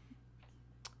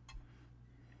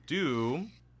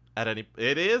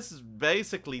 It is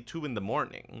basically 2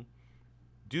 a.m.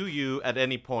 Do you at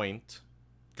any point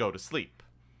go to sleep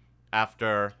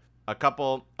after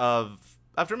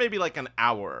maybe like an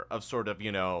hour of sort of,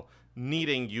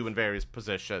 needing you in various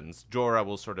positions? Jorah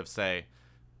will sort of say,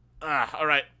 all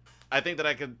right, I think that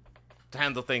I could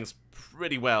handle things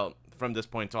pretty well from this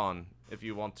point on if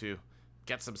you want to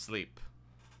get some sleep.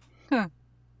 Huh.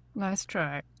 Nice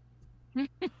try.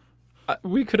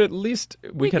 We could at least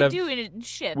we could do it in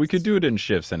shifts. We could do it in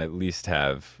shifts and at least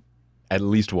have at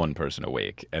least one person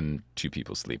awake and 2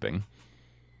 people sleeping.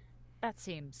 That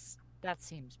seems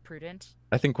prudent.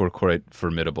 I think we're quite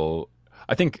formidable.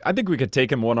 I think we could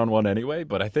take him one-on-one anyway,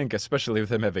 but I think especially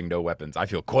with him having no weapons, I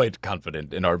feel quite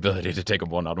confident in our ability to take him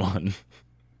one-on-one.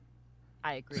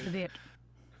 I agree.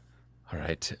 All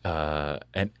right.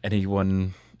 And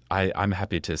anyone, I'm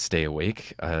happy to stay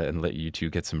awake and let you 2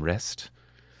 get some rest.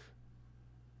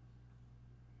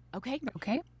 Okay.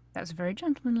 Okay. That's very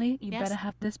gentlemanly. You better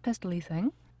have this pistol-y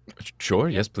thing. Sure.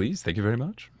 Yes, please. Thank you very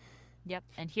much. Yep.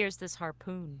 And here's this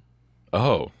harpoon.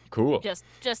 Oh, cool.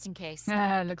 Just in case.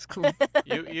 Looks cool.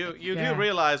 You do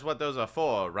realize what those are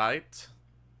for, right?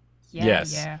 Yeah,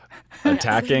 yes. Yeah.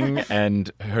 Attacking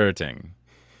and hurting.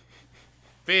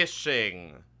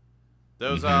 Fishing.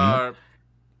 Those are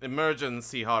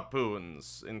emergency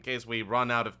harpoons in case we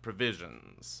run out of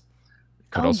provisions.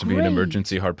 Could also be an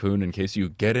emergency harpoon in case you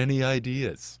get any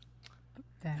ideas.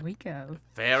 There we go.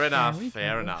 Fair enough.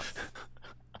 Fair enough.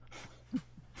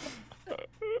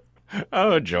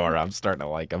 Oh, Jorah, I'm starting to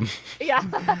like him. Yeah.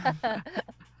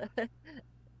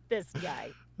 This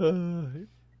guy. Cool.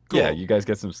 Yeah, you guys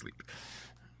get some sleep.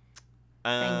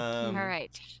 All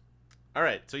right. All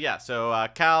right. So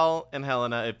Cal and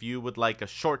Helena, if you would like a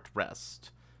short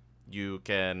rest, you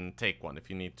can take one if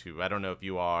you need to. I don't know if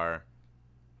you are.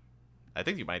 I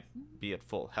think you might be at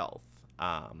full health.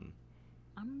 I'm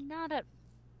not at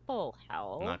full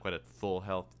health. Not quite at full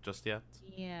health just yet.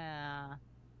 Yeah.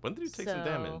 When did you take some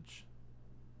damage?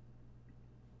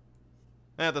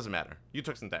 It doesn't matter. You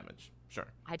took some damage. Sure.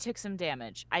 I took some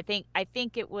damage. I think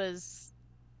it was.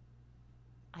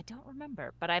 I don't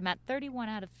remember, but I'm at 31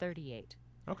 out of 38.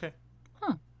 Okay.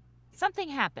 Huh. Something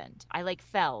happened. I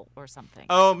fell or something.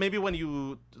 Oh, maybe when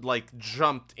you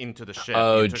jumped into the ship.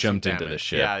 Oh, you took jumped some into damage. the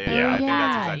ship. Yeah. I think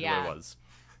that's exactly Yeah. what it was.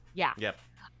 Yeah. Yep.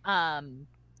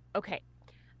 Okay.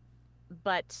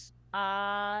 But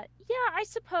I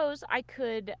suppose I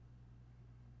could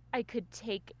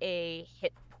take a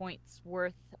hit points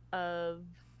worth of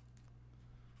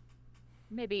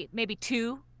maybe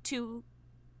two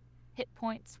hit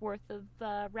points worth of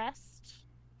rest.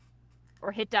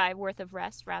 Or hit die worth of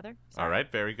rest, rather. Sorry. All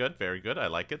right, very good, very good. I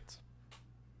like it.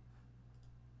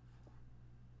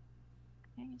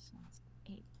 Okay, so that's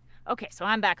 8. Okay, so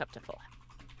I'm back up to full health.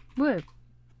 Woo.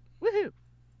 Woohoo!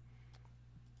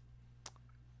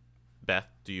 Beth,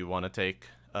 do you want to take?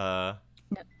 No.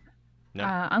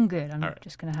 I'm good. I'm All right.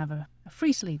 just gonna have a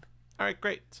free sleep. All right,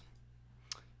 great.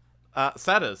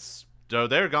 Satus, so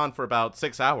they're gone for about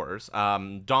 6 hours.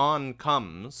 Dawn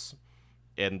comes,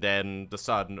 and then the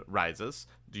sun rises.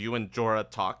 Do you and Jorah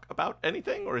talk about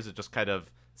anything, or is it just kind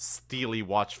of steely,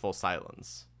 watchful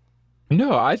silence?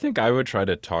 No, I think I would try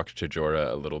to talk to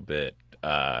Jorah a little bit.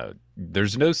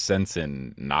 There's no sense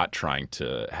in not trying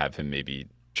to have him maybe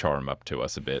charm up to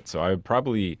us a bit. So I would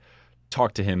probably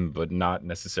talk to him, but not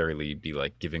necessarily be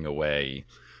giving away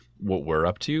what we're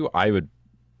up to.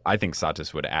 I think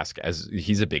Satus would ask, as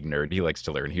he's a big nerd, he likes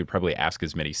to learn. He would probably ask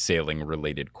as many sailing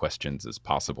related questions as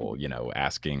possible,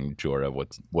 asking Jorah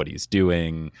what he's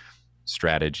doing,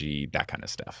 strategy, that kind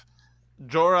of stuff.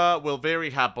 Jorah will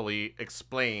very happily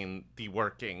explain the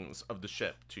workings of the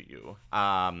ship to you.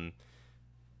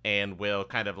 And will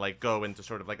kind of go into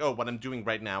sort of oh, what I'm doing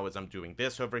right now is I'm doing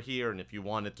this over here, and if you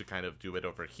wanted to kind of do it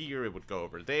over here, it would go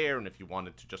over there, and if you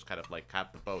wanted to just kind of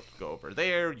have the boat go over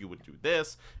there, you would do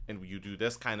this, and you do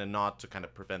this kind of knot to kind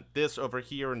of prevent this over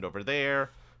here and over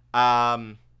there.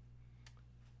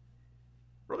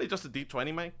 Really just a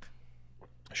D20, Mike?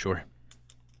 Sure.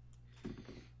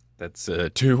 That's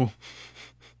 2.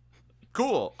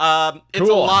 Cool. It's a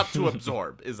Cool. lot to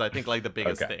absorb is I think like the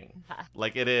biggest Okay. thing.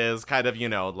 Like it is kind of,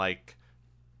 like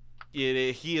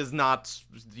he is not,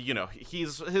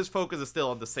 his focus is still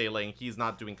on the sailing. He's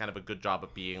not doing kind of a good job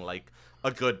of being like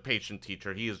a good patient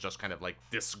teacher. He is just kind of like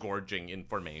disgorging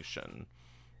information.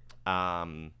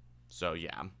 So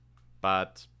yeah.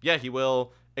 But yeah, he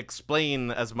will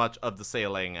explain as much of the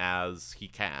sailing as he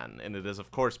can, and it is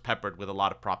of course peppered with a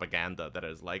lot of propaganda that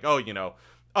is like, oh,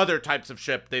 other types of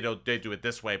ship, they do it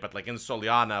this way, but like in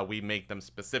Soliana, we make them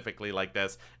specifically like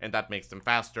this, and that makes them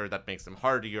faster, that makes them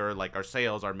hardier, like our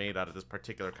sails are made out of this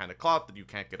particular kind of cloth that you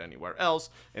can't get anywhere else,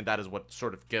 and that is what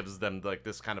sort of gives them like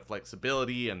this kind of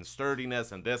flexibility and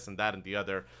sturdiness and this and that and the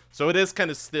other. So it is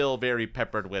kind of still very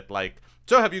peppered with like,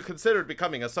 so have you considered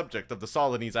becoming a subject of the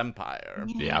Solinese Empire?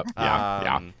 Yeah.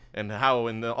 And how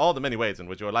in all the many ways in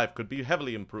which your life could be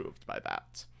heavily improved by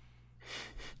that.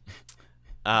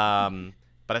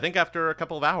 But I think after a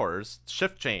couple of hours,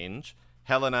 shift change,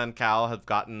 Helena and Cal have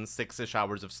gotten 6-ish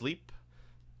hours of sleep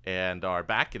and are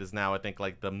back. It is now, I think,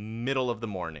 like the middle of the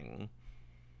morning.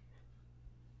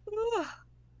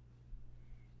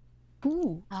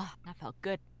 Ooh. Oh, that felt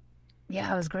good. Yeah,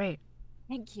 that was great.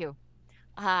 Thank you.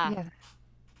 Yeah.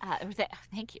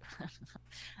 Thank you.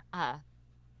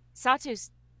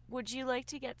 Satus, would you like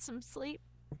to get some sleep?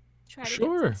 Try to get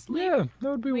Sure. some sleep? Yeah, that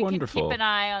would be We wonderful. can keep an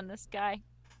eye on this guy.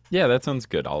 Yeah, that sounds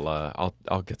good.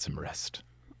 I'll get some rest.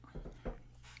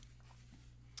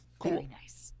 Cool. Very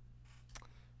nice.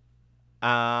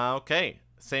 Okay.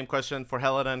 Same question for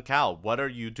Helena and Cal. What are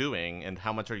you doing, and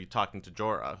how much are you talking to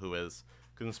Jorah, who is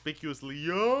conspicuously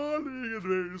yawning at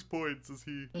various points as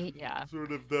he Yeah.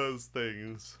 sort of does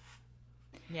things?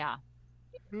 Yeah.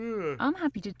 I'm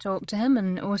happy to talk to him,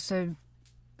 and also,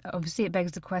 obviously, it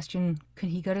begs the question: could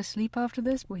he go to sleep after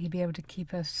this? Will he be able to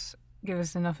give us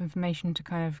enough information to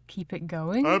kind of keep it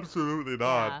going? Absolutely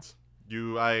not.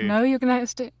 No, you're gonna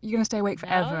stay awake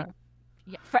forever. No?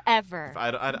 Yeah, forever.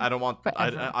 I don't want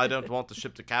Forever. I don't want the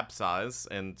ship to capsize,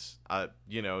 and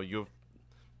you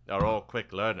are all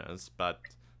quick learners, but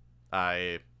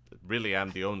I really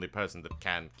am the only person that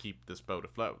can keep this boat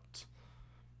afloat.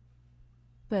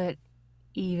 But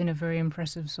even a very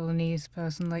impressive Solinese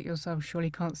person like yourself surely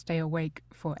can't stay awake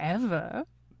forever.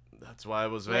 That's why I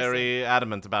was very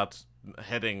adamant about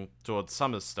heading towards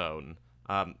Summerstone.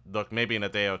 Look, maybe in a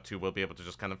day or two we'll be able to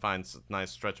just kind of find a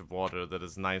nice stretch of water that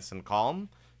is nice and calm,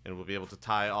 and we'll be able to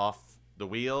tie off the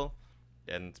wheel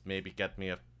and maybe get me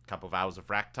a couple of hours of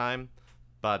rack time.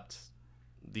 But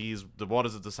the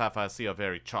waters of the Sapphire Sea are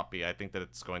very choppy. I think that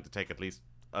it's going to take at least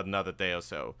another day or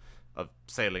so of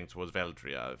sailing towards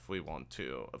Veldria if we want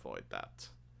to avoid that.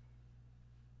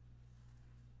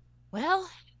 Well,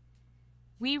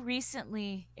 we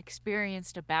recently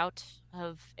experienced a bout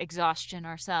of exhaustion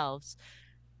ourselves,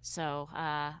 so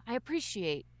I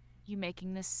appreciate you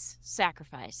making this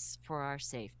sacrifice for our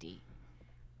safety.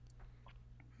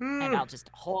 And I'll just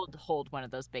hold one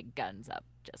of those big guns up,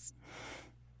 just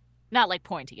not like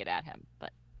pointing it at him,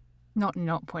 but Not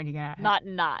pointing at him.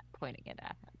 not pointing it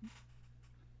at him.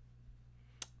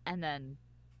 And then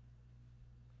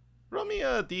Roll me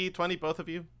a d20, both of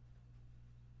you.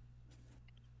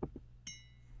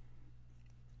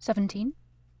 17.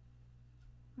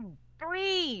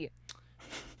 3.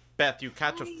 Beth, you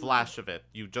catch a flash of it.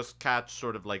 You just catch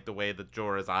sort of like the way that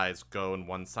Jorah's eyes go on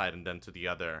one side and then to the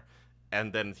other.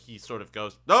 And then he sort of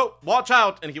goes, "No, watch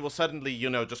out!" And he will suddenly,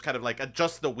 just kind of like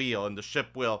adjust the wheel, and the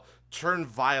ship will turn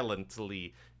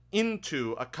violently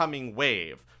into a coming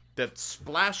wave that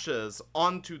splashes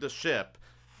onto the ship.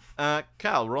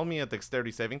 Cal, roll me a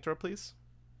dexterity saving throw, please.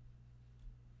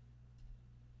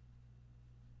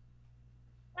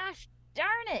 Gosh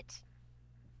darn it.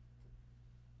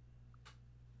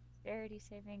 Dexterity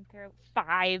saving throw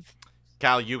 5.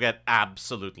 Cal, you get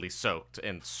absolutely soaked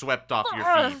and swept off your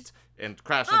feet and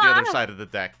crash on the other side of the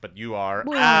deck, but you are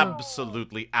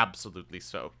absolutely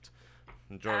soaked.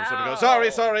 And Jorah sort of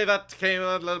goes, sorry, that came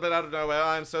a little bit out of nowhere.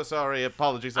 I'm so sorry.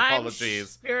 Apologies. I'm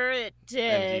sure it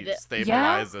And did. he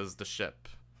stabilizes the ship.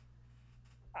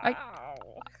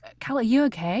 Cal, are you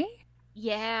okay?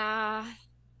 Yeah.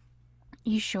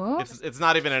 You sure? It's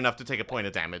not even enough to take a point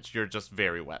of damage. You're just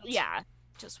very wet. Yeah.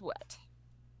 Just wet.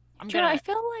 Jorah, I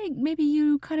feel like maybe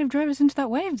you kind of drove us into that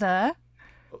wave there.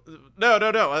 No.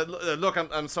 Look,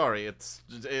 I'm sorry.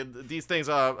 These things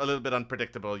are a little bit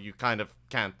unpredictable. You kind of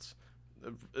can't,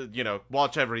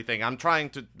 watch everything. I'm trying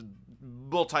to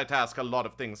multitask a lot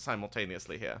of things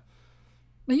simultaneously here.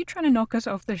 Are you trying to knock us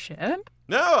off the ship?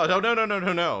 No.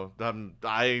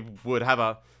 I would have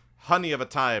a honey of a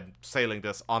time sailing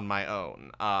this on my own.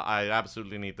 I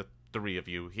absolutely need the 3 of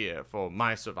you here for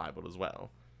my survival as well.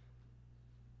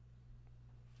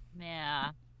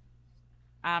 Yeah.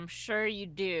 I'm sure you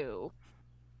do.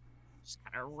 Just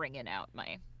kind of wringing out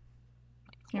my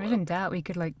There cloak. isn't doubt we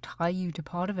could like tie you to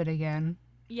part of it again.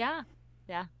 Yeah.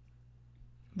 Yeah.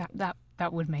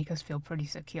 That would make us feel pretty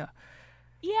secure.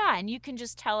 Yeah, and you can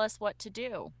just tell us what to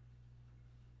do.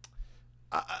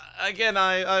 Again,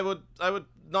 I would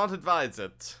not advise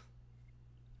it.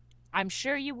 I'm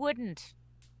sure you wouldn't.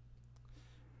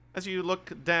 As you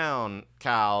look down,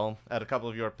 Cal, at a couple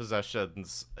of your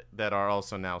possessions that are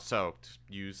also now soaked,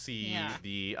 you see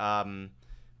the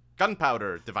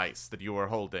gunpowder device that you were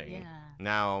holding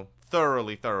now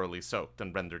thoroughly soaked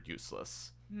and rendered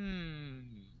useless.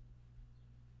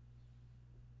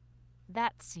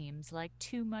 That seems like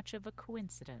too much of a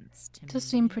coincidence to me. Does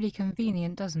seem pretty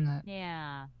convenient, doesn't it?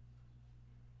 Yeah.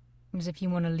 As if you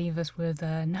want to leave us with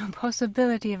no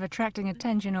possibility of attracting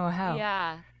attention or help.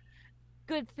 Yeah.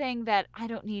 Good thing that I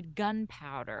don't need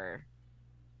gunpowder.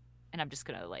 And I'm just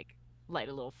gonna, like, light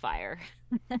a little fire.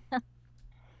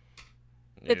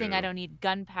 Good thing I don't need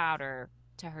gunpowder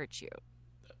to hurt you.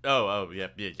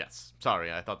 Yes.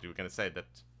 Sorry, I thought you were going to say that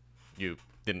you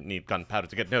didn't need gunpowder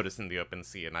to get noticed in the open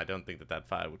sea, and I don't think that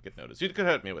fire would get noticed. You could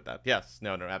hurt me with that. Yes.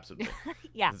 No, absolutely.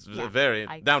 Yeah. It's very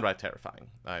downright terrifying.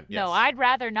 Yes. No, I'd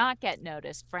rather not get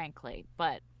noticed, frankly,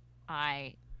 but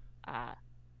at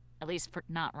least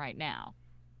not right now.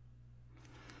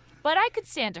 But I could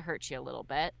stand to hurt you a little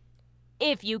bit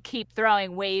if you keep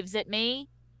throwing waves at me.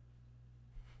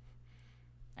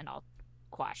 And I'll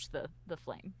quash the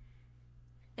flame.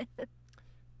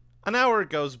 An hour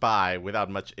goes by without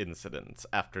much incident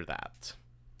after that.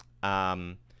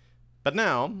 But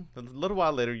now, a little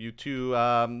while later, you two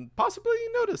possibly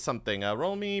notice something.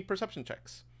 Roll me perception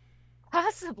checks.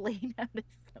 Possibly notice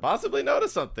something. Possibly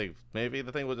notice something. Maybe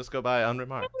the thing will just go by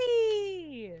unremarked.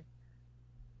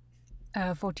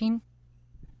 14.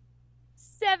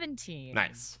 17.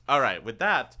 Nice. All right, with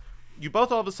that, you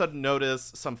both all of a sudden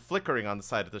notice some flickering on the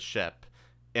side of the ship.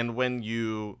 And when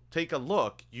you take a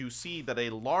look, you see that a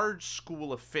large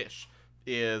school of fish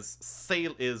is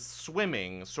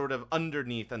swimming sort of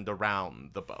underneath and around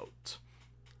the boat.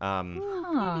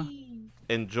 And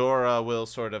Jorah will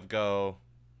sort of go,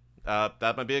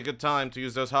 that might be a good time to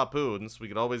use those harpoons. We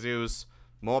could always use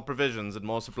more provisions and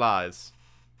more supplies.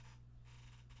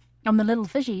 On the little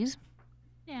fishies.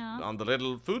 Yeah. On the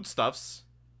little foodstuffs.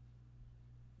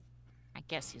 I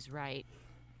guess he's right.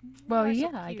 Well, They're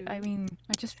so yeah, cute. I mean,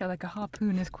 I just feel like a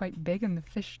harpoon is quite big and the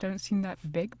fish don't seem that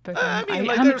big, but I mean,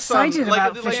 I'm there's excited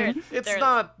about fishing.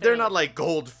 They're not like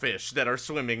goldfish that are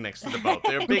swimming next to the boat.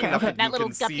 They're big enough that you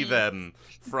can see them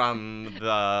from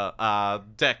the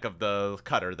deck of the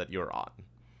cutter that you're on.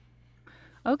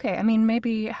 Okay, I mean,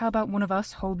 maybe how about one of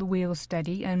us hold the wheel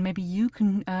steady and maybe you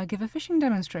can give a fishing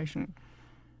demonstration?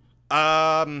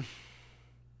 There's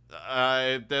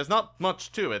not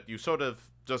much to it. You sort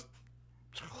of just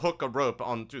hook a rope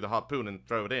onto the harpoon and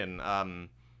throw it in.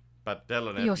 But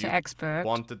Helena, You're if so you expert.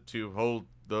 wanted to hold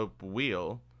the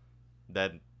wheel,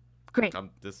 then Great. come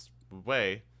this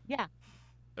way. Yeah.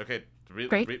 Okay.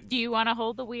 Great. Do you want to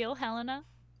hold the wheel, Helena?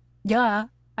 Yeah,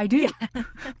 I do.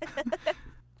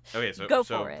 Okay, so Go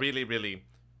for it. really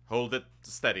hold it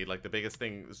steady. Like the biggest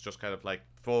thing is just kind of like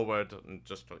forward and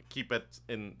just keep it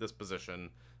in this position.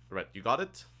 Right, you got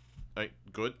it? Alright,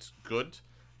 good.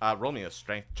 Roll me a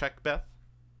strength check, Beth.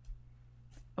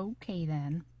 Okay,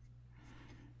 then.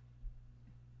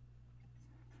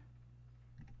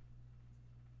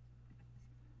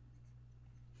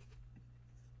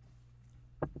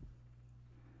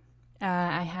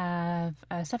 I have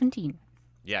 17.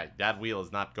 Yeah, that wheel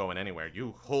is not going anywhere.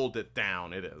 You hold it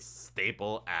down. It is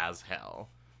stable as hell.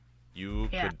 You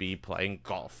could be playing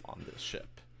golf on this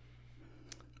ship.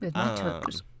 With my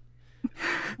toes.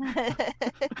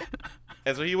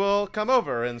 And so he will come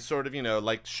over and sort of,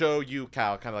 like show you,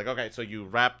 Cal, kind of like, okay, so you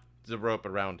wrap the rope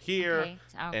around here, Okay,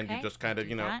 and you just kind of,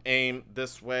 that. aim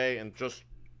this way and just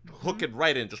hook it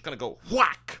right in, just kind of go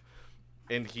whack.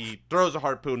 And he throws a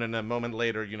harpoon, and a moment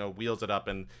later, wheels it up,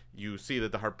 and you see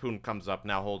that the harpoon comes up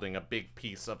now holding a big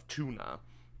piece of tuna.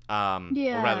 Or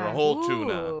rather, a whole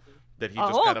tuna that he A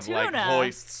just whole kind of like tuna.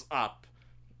 hoists up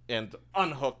and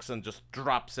unhooks and just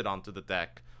drops it onto the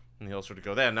deck. And he'll sort of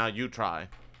go, there, now you try.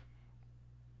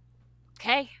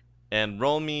 Okay. And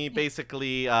roll me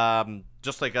basically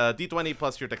just like a d20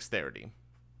 plus your dexterity.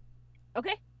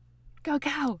 Okay. Go,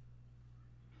 cow.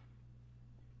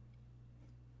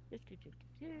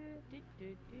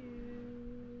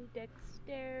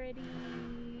 Dexterity.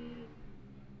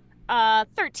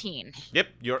 13. Yep,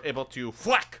 you're able to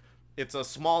whack. It's a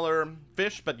smaller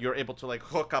fish, but you're able to like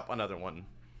hook up another one.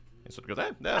 And sort of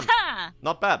goes, yeah, Aha!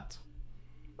 not bad.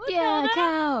 Yeah,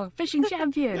 cow, fishing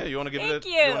champion. Yeah, you want to give Thank it?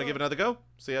 you. Want to give it another go?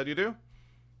 See how you do.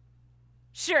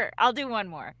 Sure, I'll do one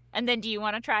more. And then do you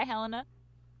want to try, Helena?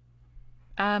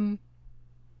 Yeah,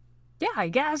 I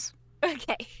guess.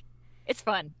 Okay. It's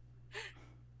fun.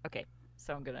 Okay,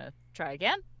 so I'm gonna try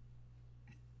again.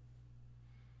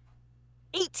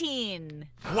 18.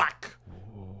 Whack!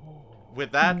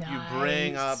 With that, you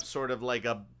bring Nice. up sort of like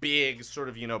a big, sort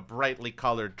of, brightly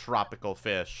colored tropical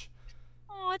fish.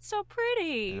 Oh, it's so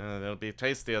pretty. It'll be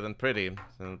tastier than pretty.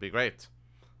 It'll be great.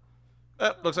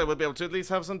 Looks like we'll be able to at least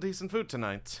have some decent food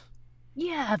tonight.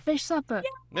 Yeah, fish supper.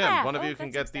 Yeah, one of oh, you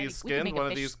can that's get these exciting. We can skinned, make a one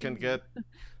of fish these can stew. get...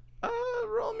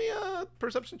 roll me a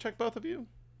perception check, both of you.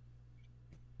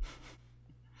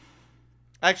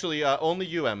 Actually, only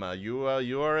you, Emma. You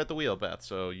are at the wheel, Beth,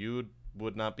 so you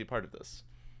would not be part of this.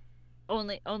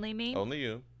 Only me? Only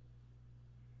you.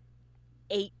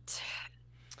 8.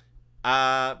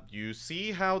 You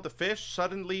see how the fish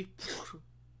suddenly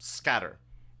scatter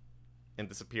and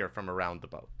disappear from around the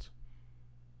boat.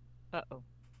 Uh-oh.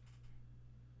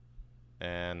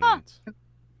 And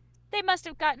They must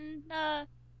have gotten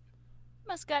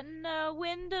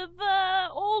wind of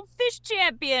old fish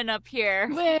champion up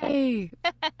here. Way.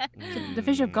 The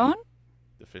fish have gone?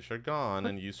 The fish are gone,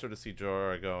 and you sort of see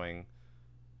Jorah going,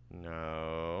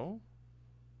 no,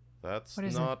 that's What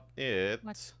is not it.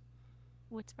 What's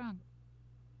wrong?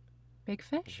 Big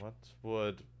fish? What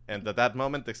would... And at that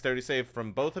moment, dexterity save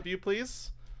from both of you,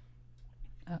 please.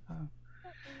 Uh-oh.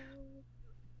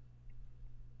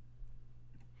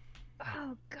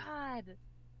 Oh, God.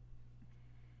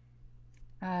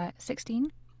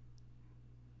 16?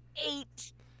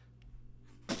 8.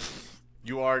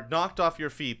 You are knocked off your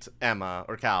feet, Emma,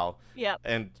 or Cal. Yep.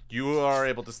 And you are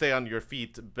able to stay on your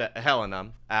feet,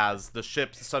 Helena, as the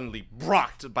ship suddenly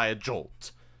rocked by a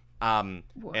jolt. And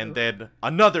then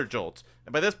another jolt.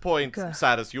 And by this point, Gah.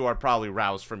 Satus, you are probably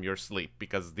roused from your sleep,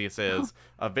 because this is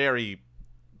a very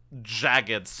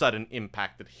jagged, sudden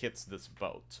impact that hits this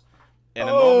boat. In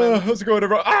a moment, how's it going,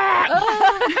 everyone?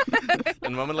 Ah! a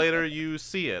moment later, you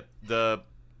see it. The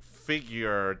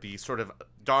figure, the sort of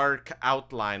dark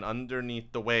outline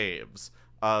underneath the waves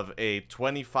of a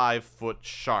 25-foot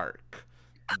shark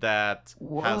that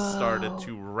has started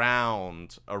to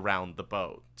round around the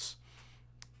boat.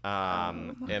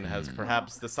 And has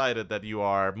perhaps decided that you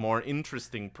are more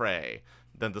interesting prey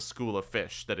than the school of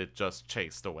fish that it just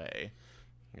chased away.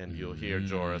 And you'll hear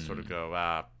Jorah sort of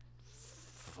go,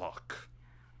 fuck.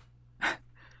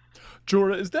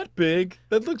 Jorah, is that big?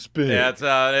 That looks big. Yeah,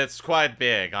 it's quite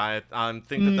big. I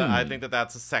think that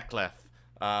that's a Sekleth,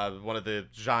 one of the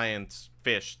giant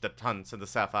fish that hunts in the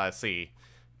Sapphire Sea.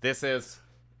 This is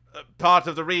part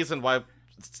of the reason why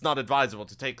it's not advisable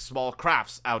to take small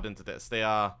crafts out into this. They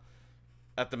are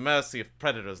at the mercy of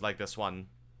predators like this one.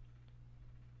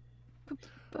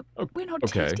 But we're not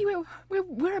Okay. tasty.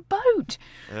 We're a boat.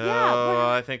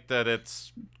 I think that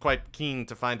it's quite keen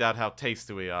to find out how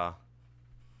tasty we are.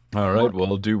 All right,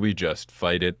 well, do we just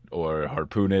fight it or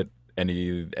harpoon it?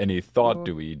 Any thought?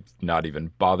 Do we not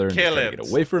even bother and Kill just it. get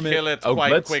away from it? Kill it Oh,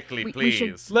 quite let's- quickly, we should-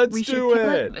 please. Let's We should do kill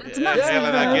it. It's massive.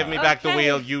 Helena, give me back the Okay.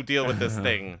 wheel. You deal with this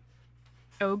thing.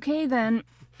 Okay then.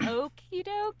 Okie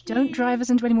dokie. Don't drive us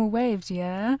into any more waves,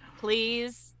 yeah?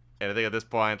 Please. And I think at this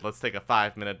point, let's take a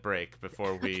 5-minute break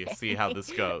before we see how this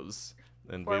goes.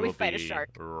 And Before we will fight a be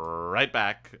shark. right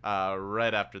back,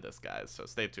 right after this, guys. So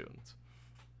stay tuned.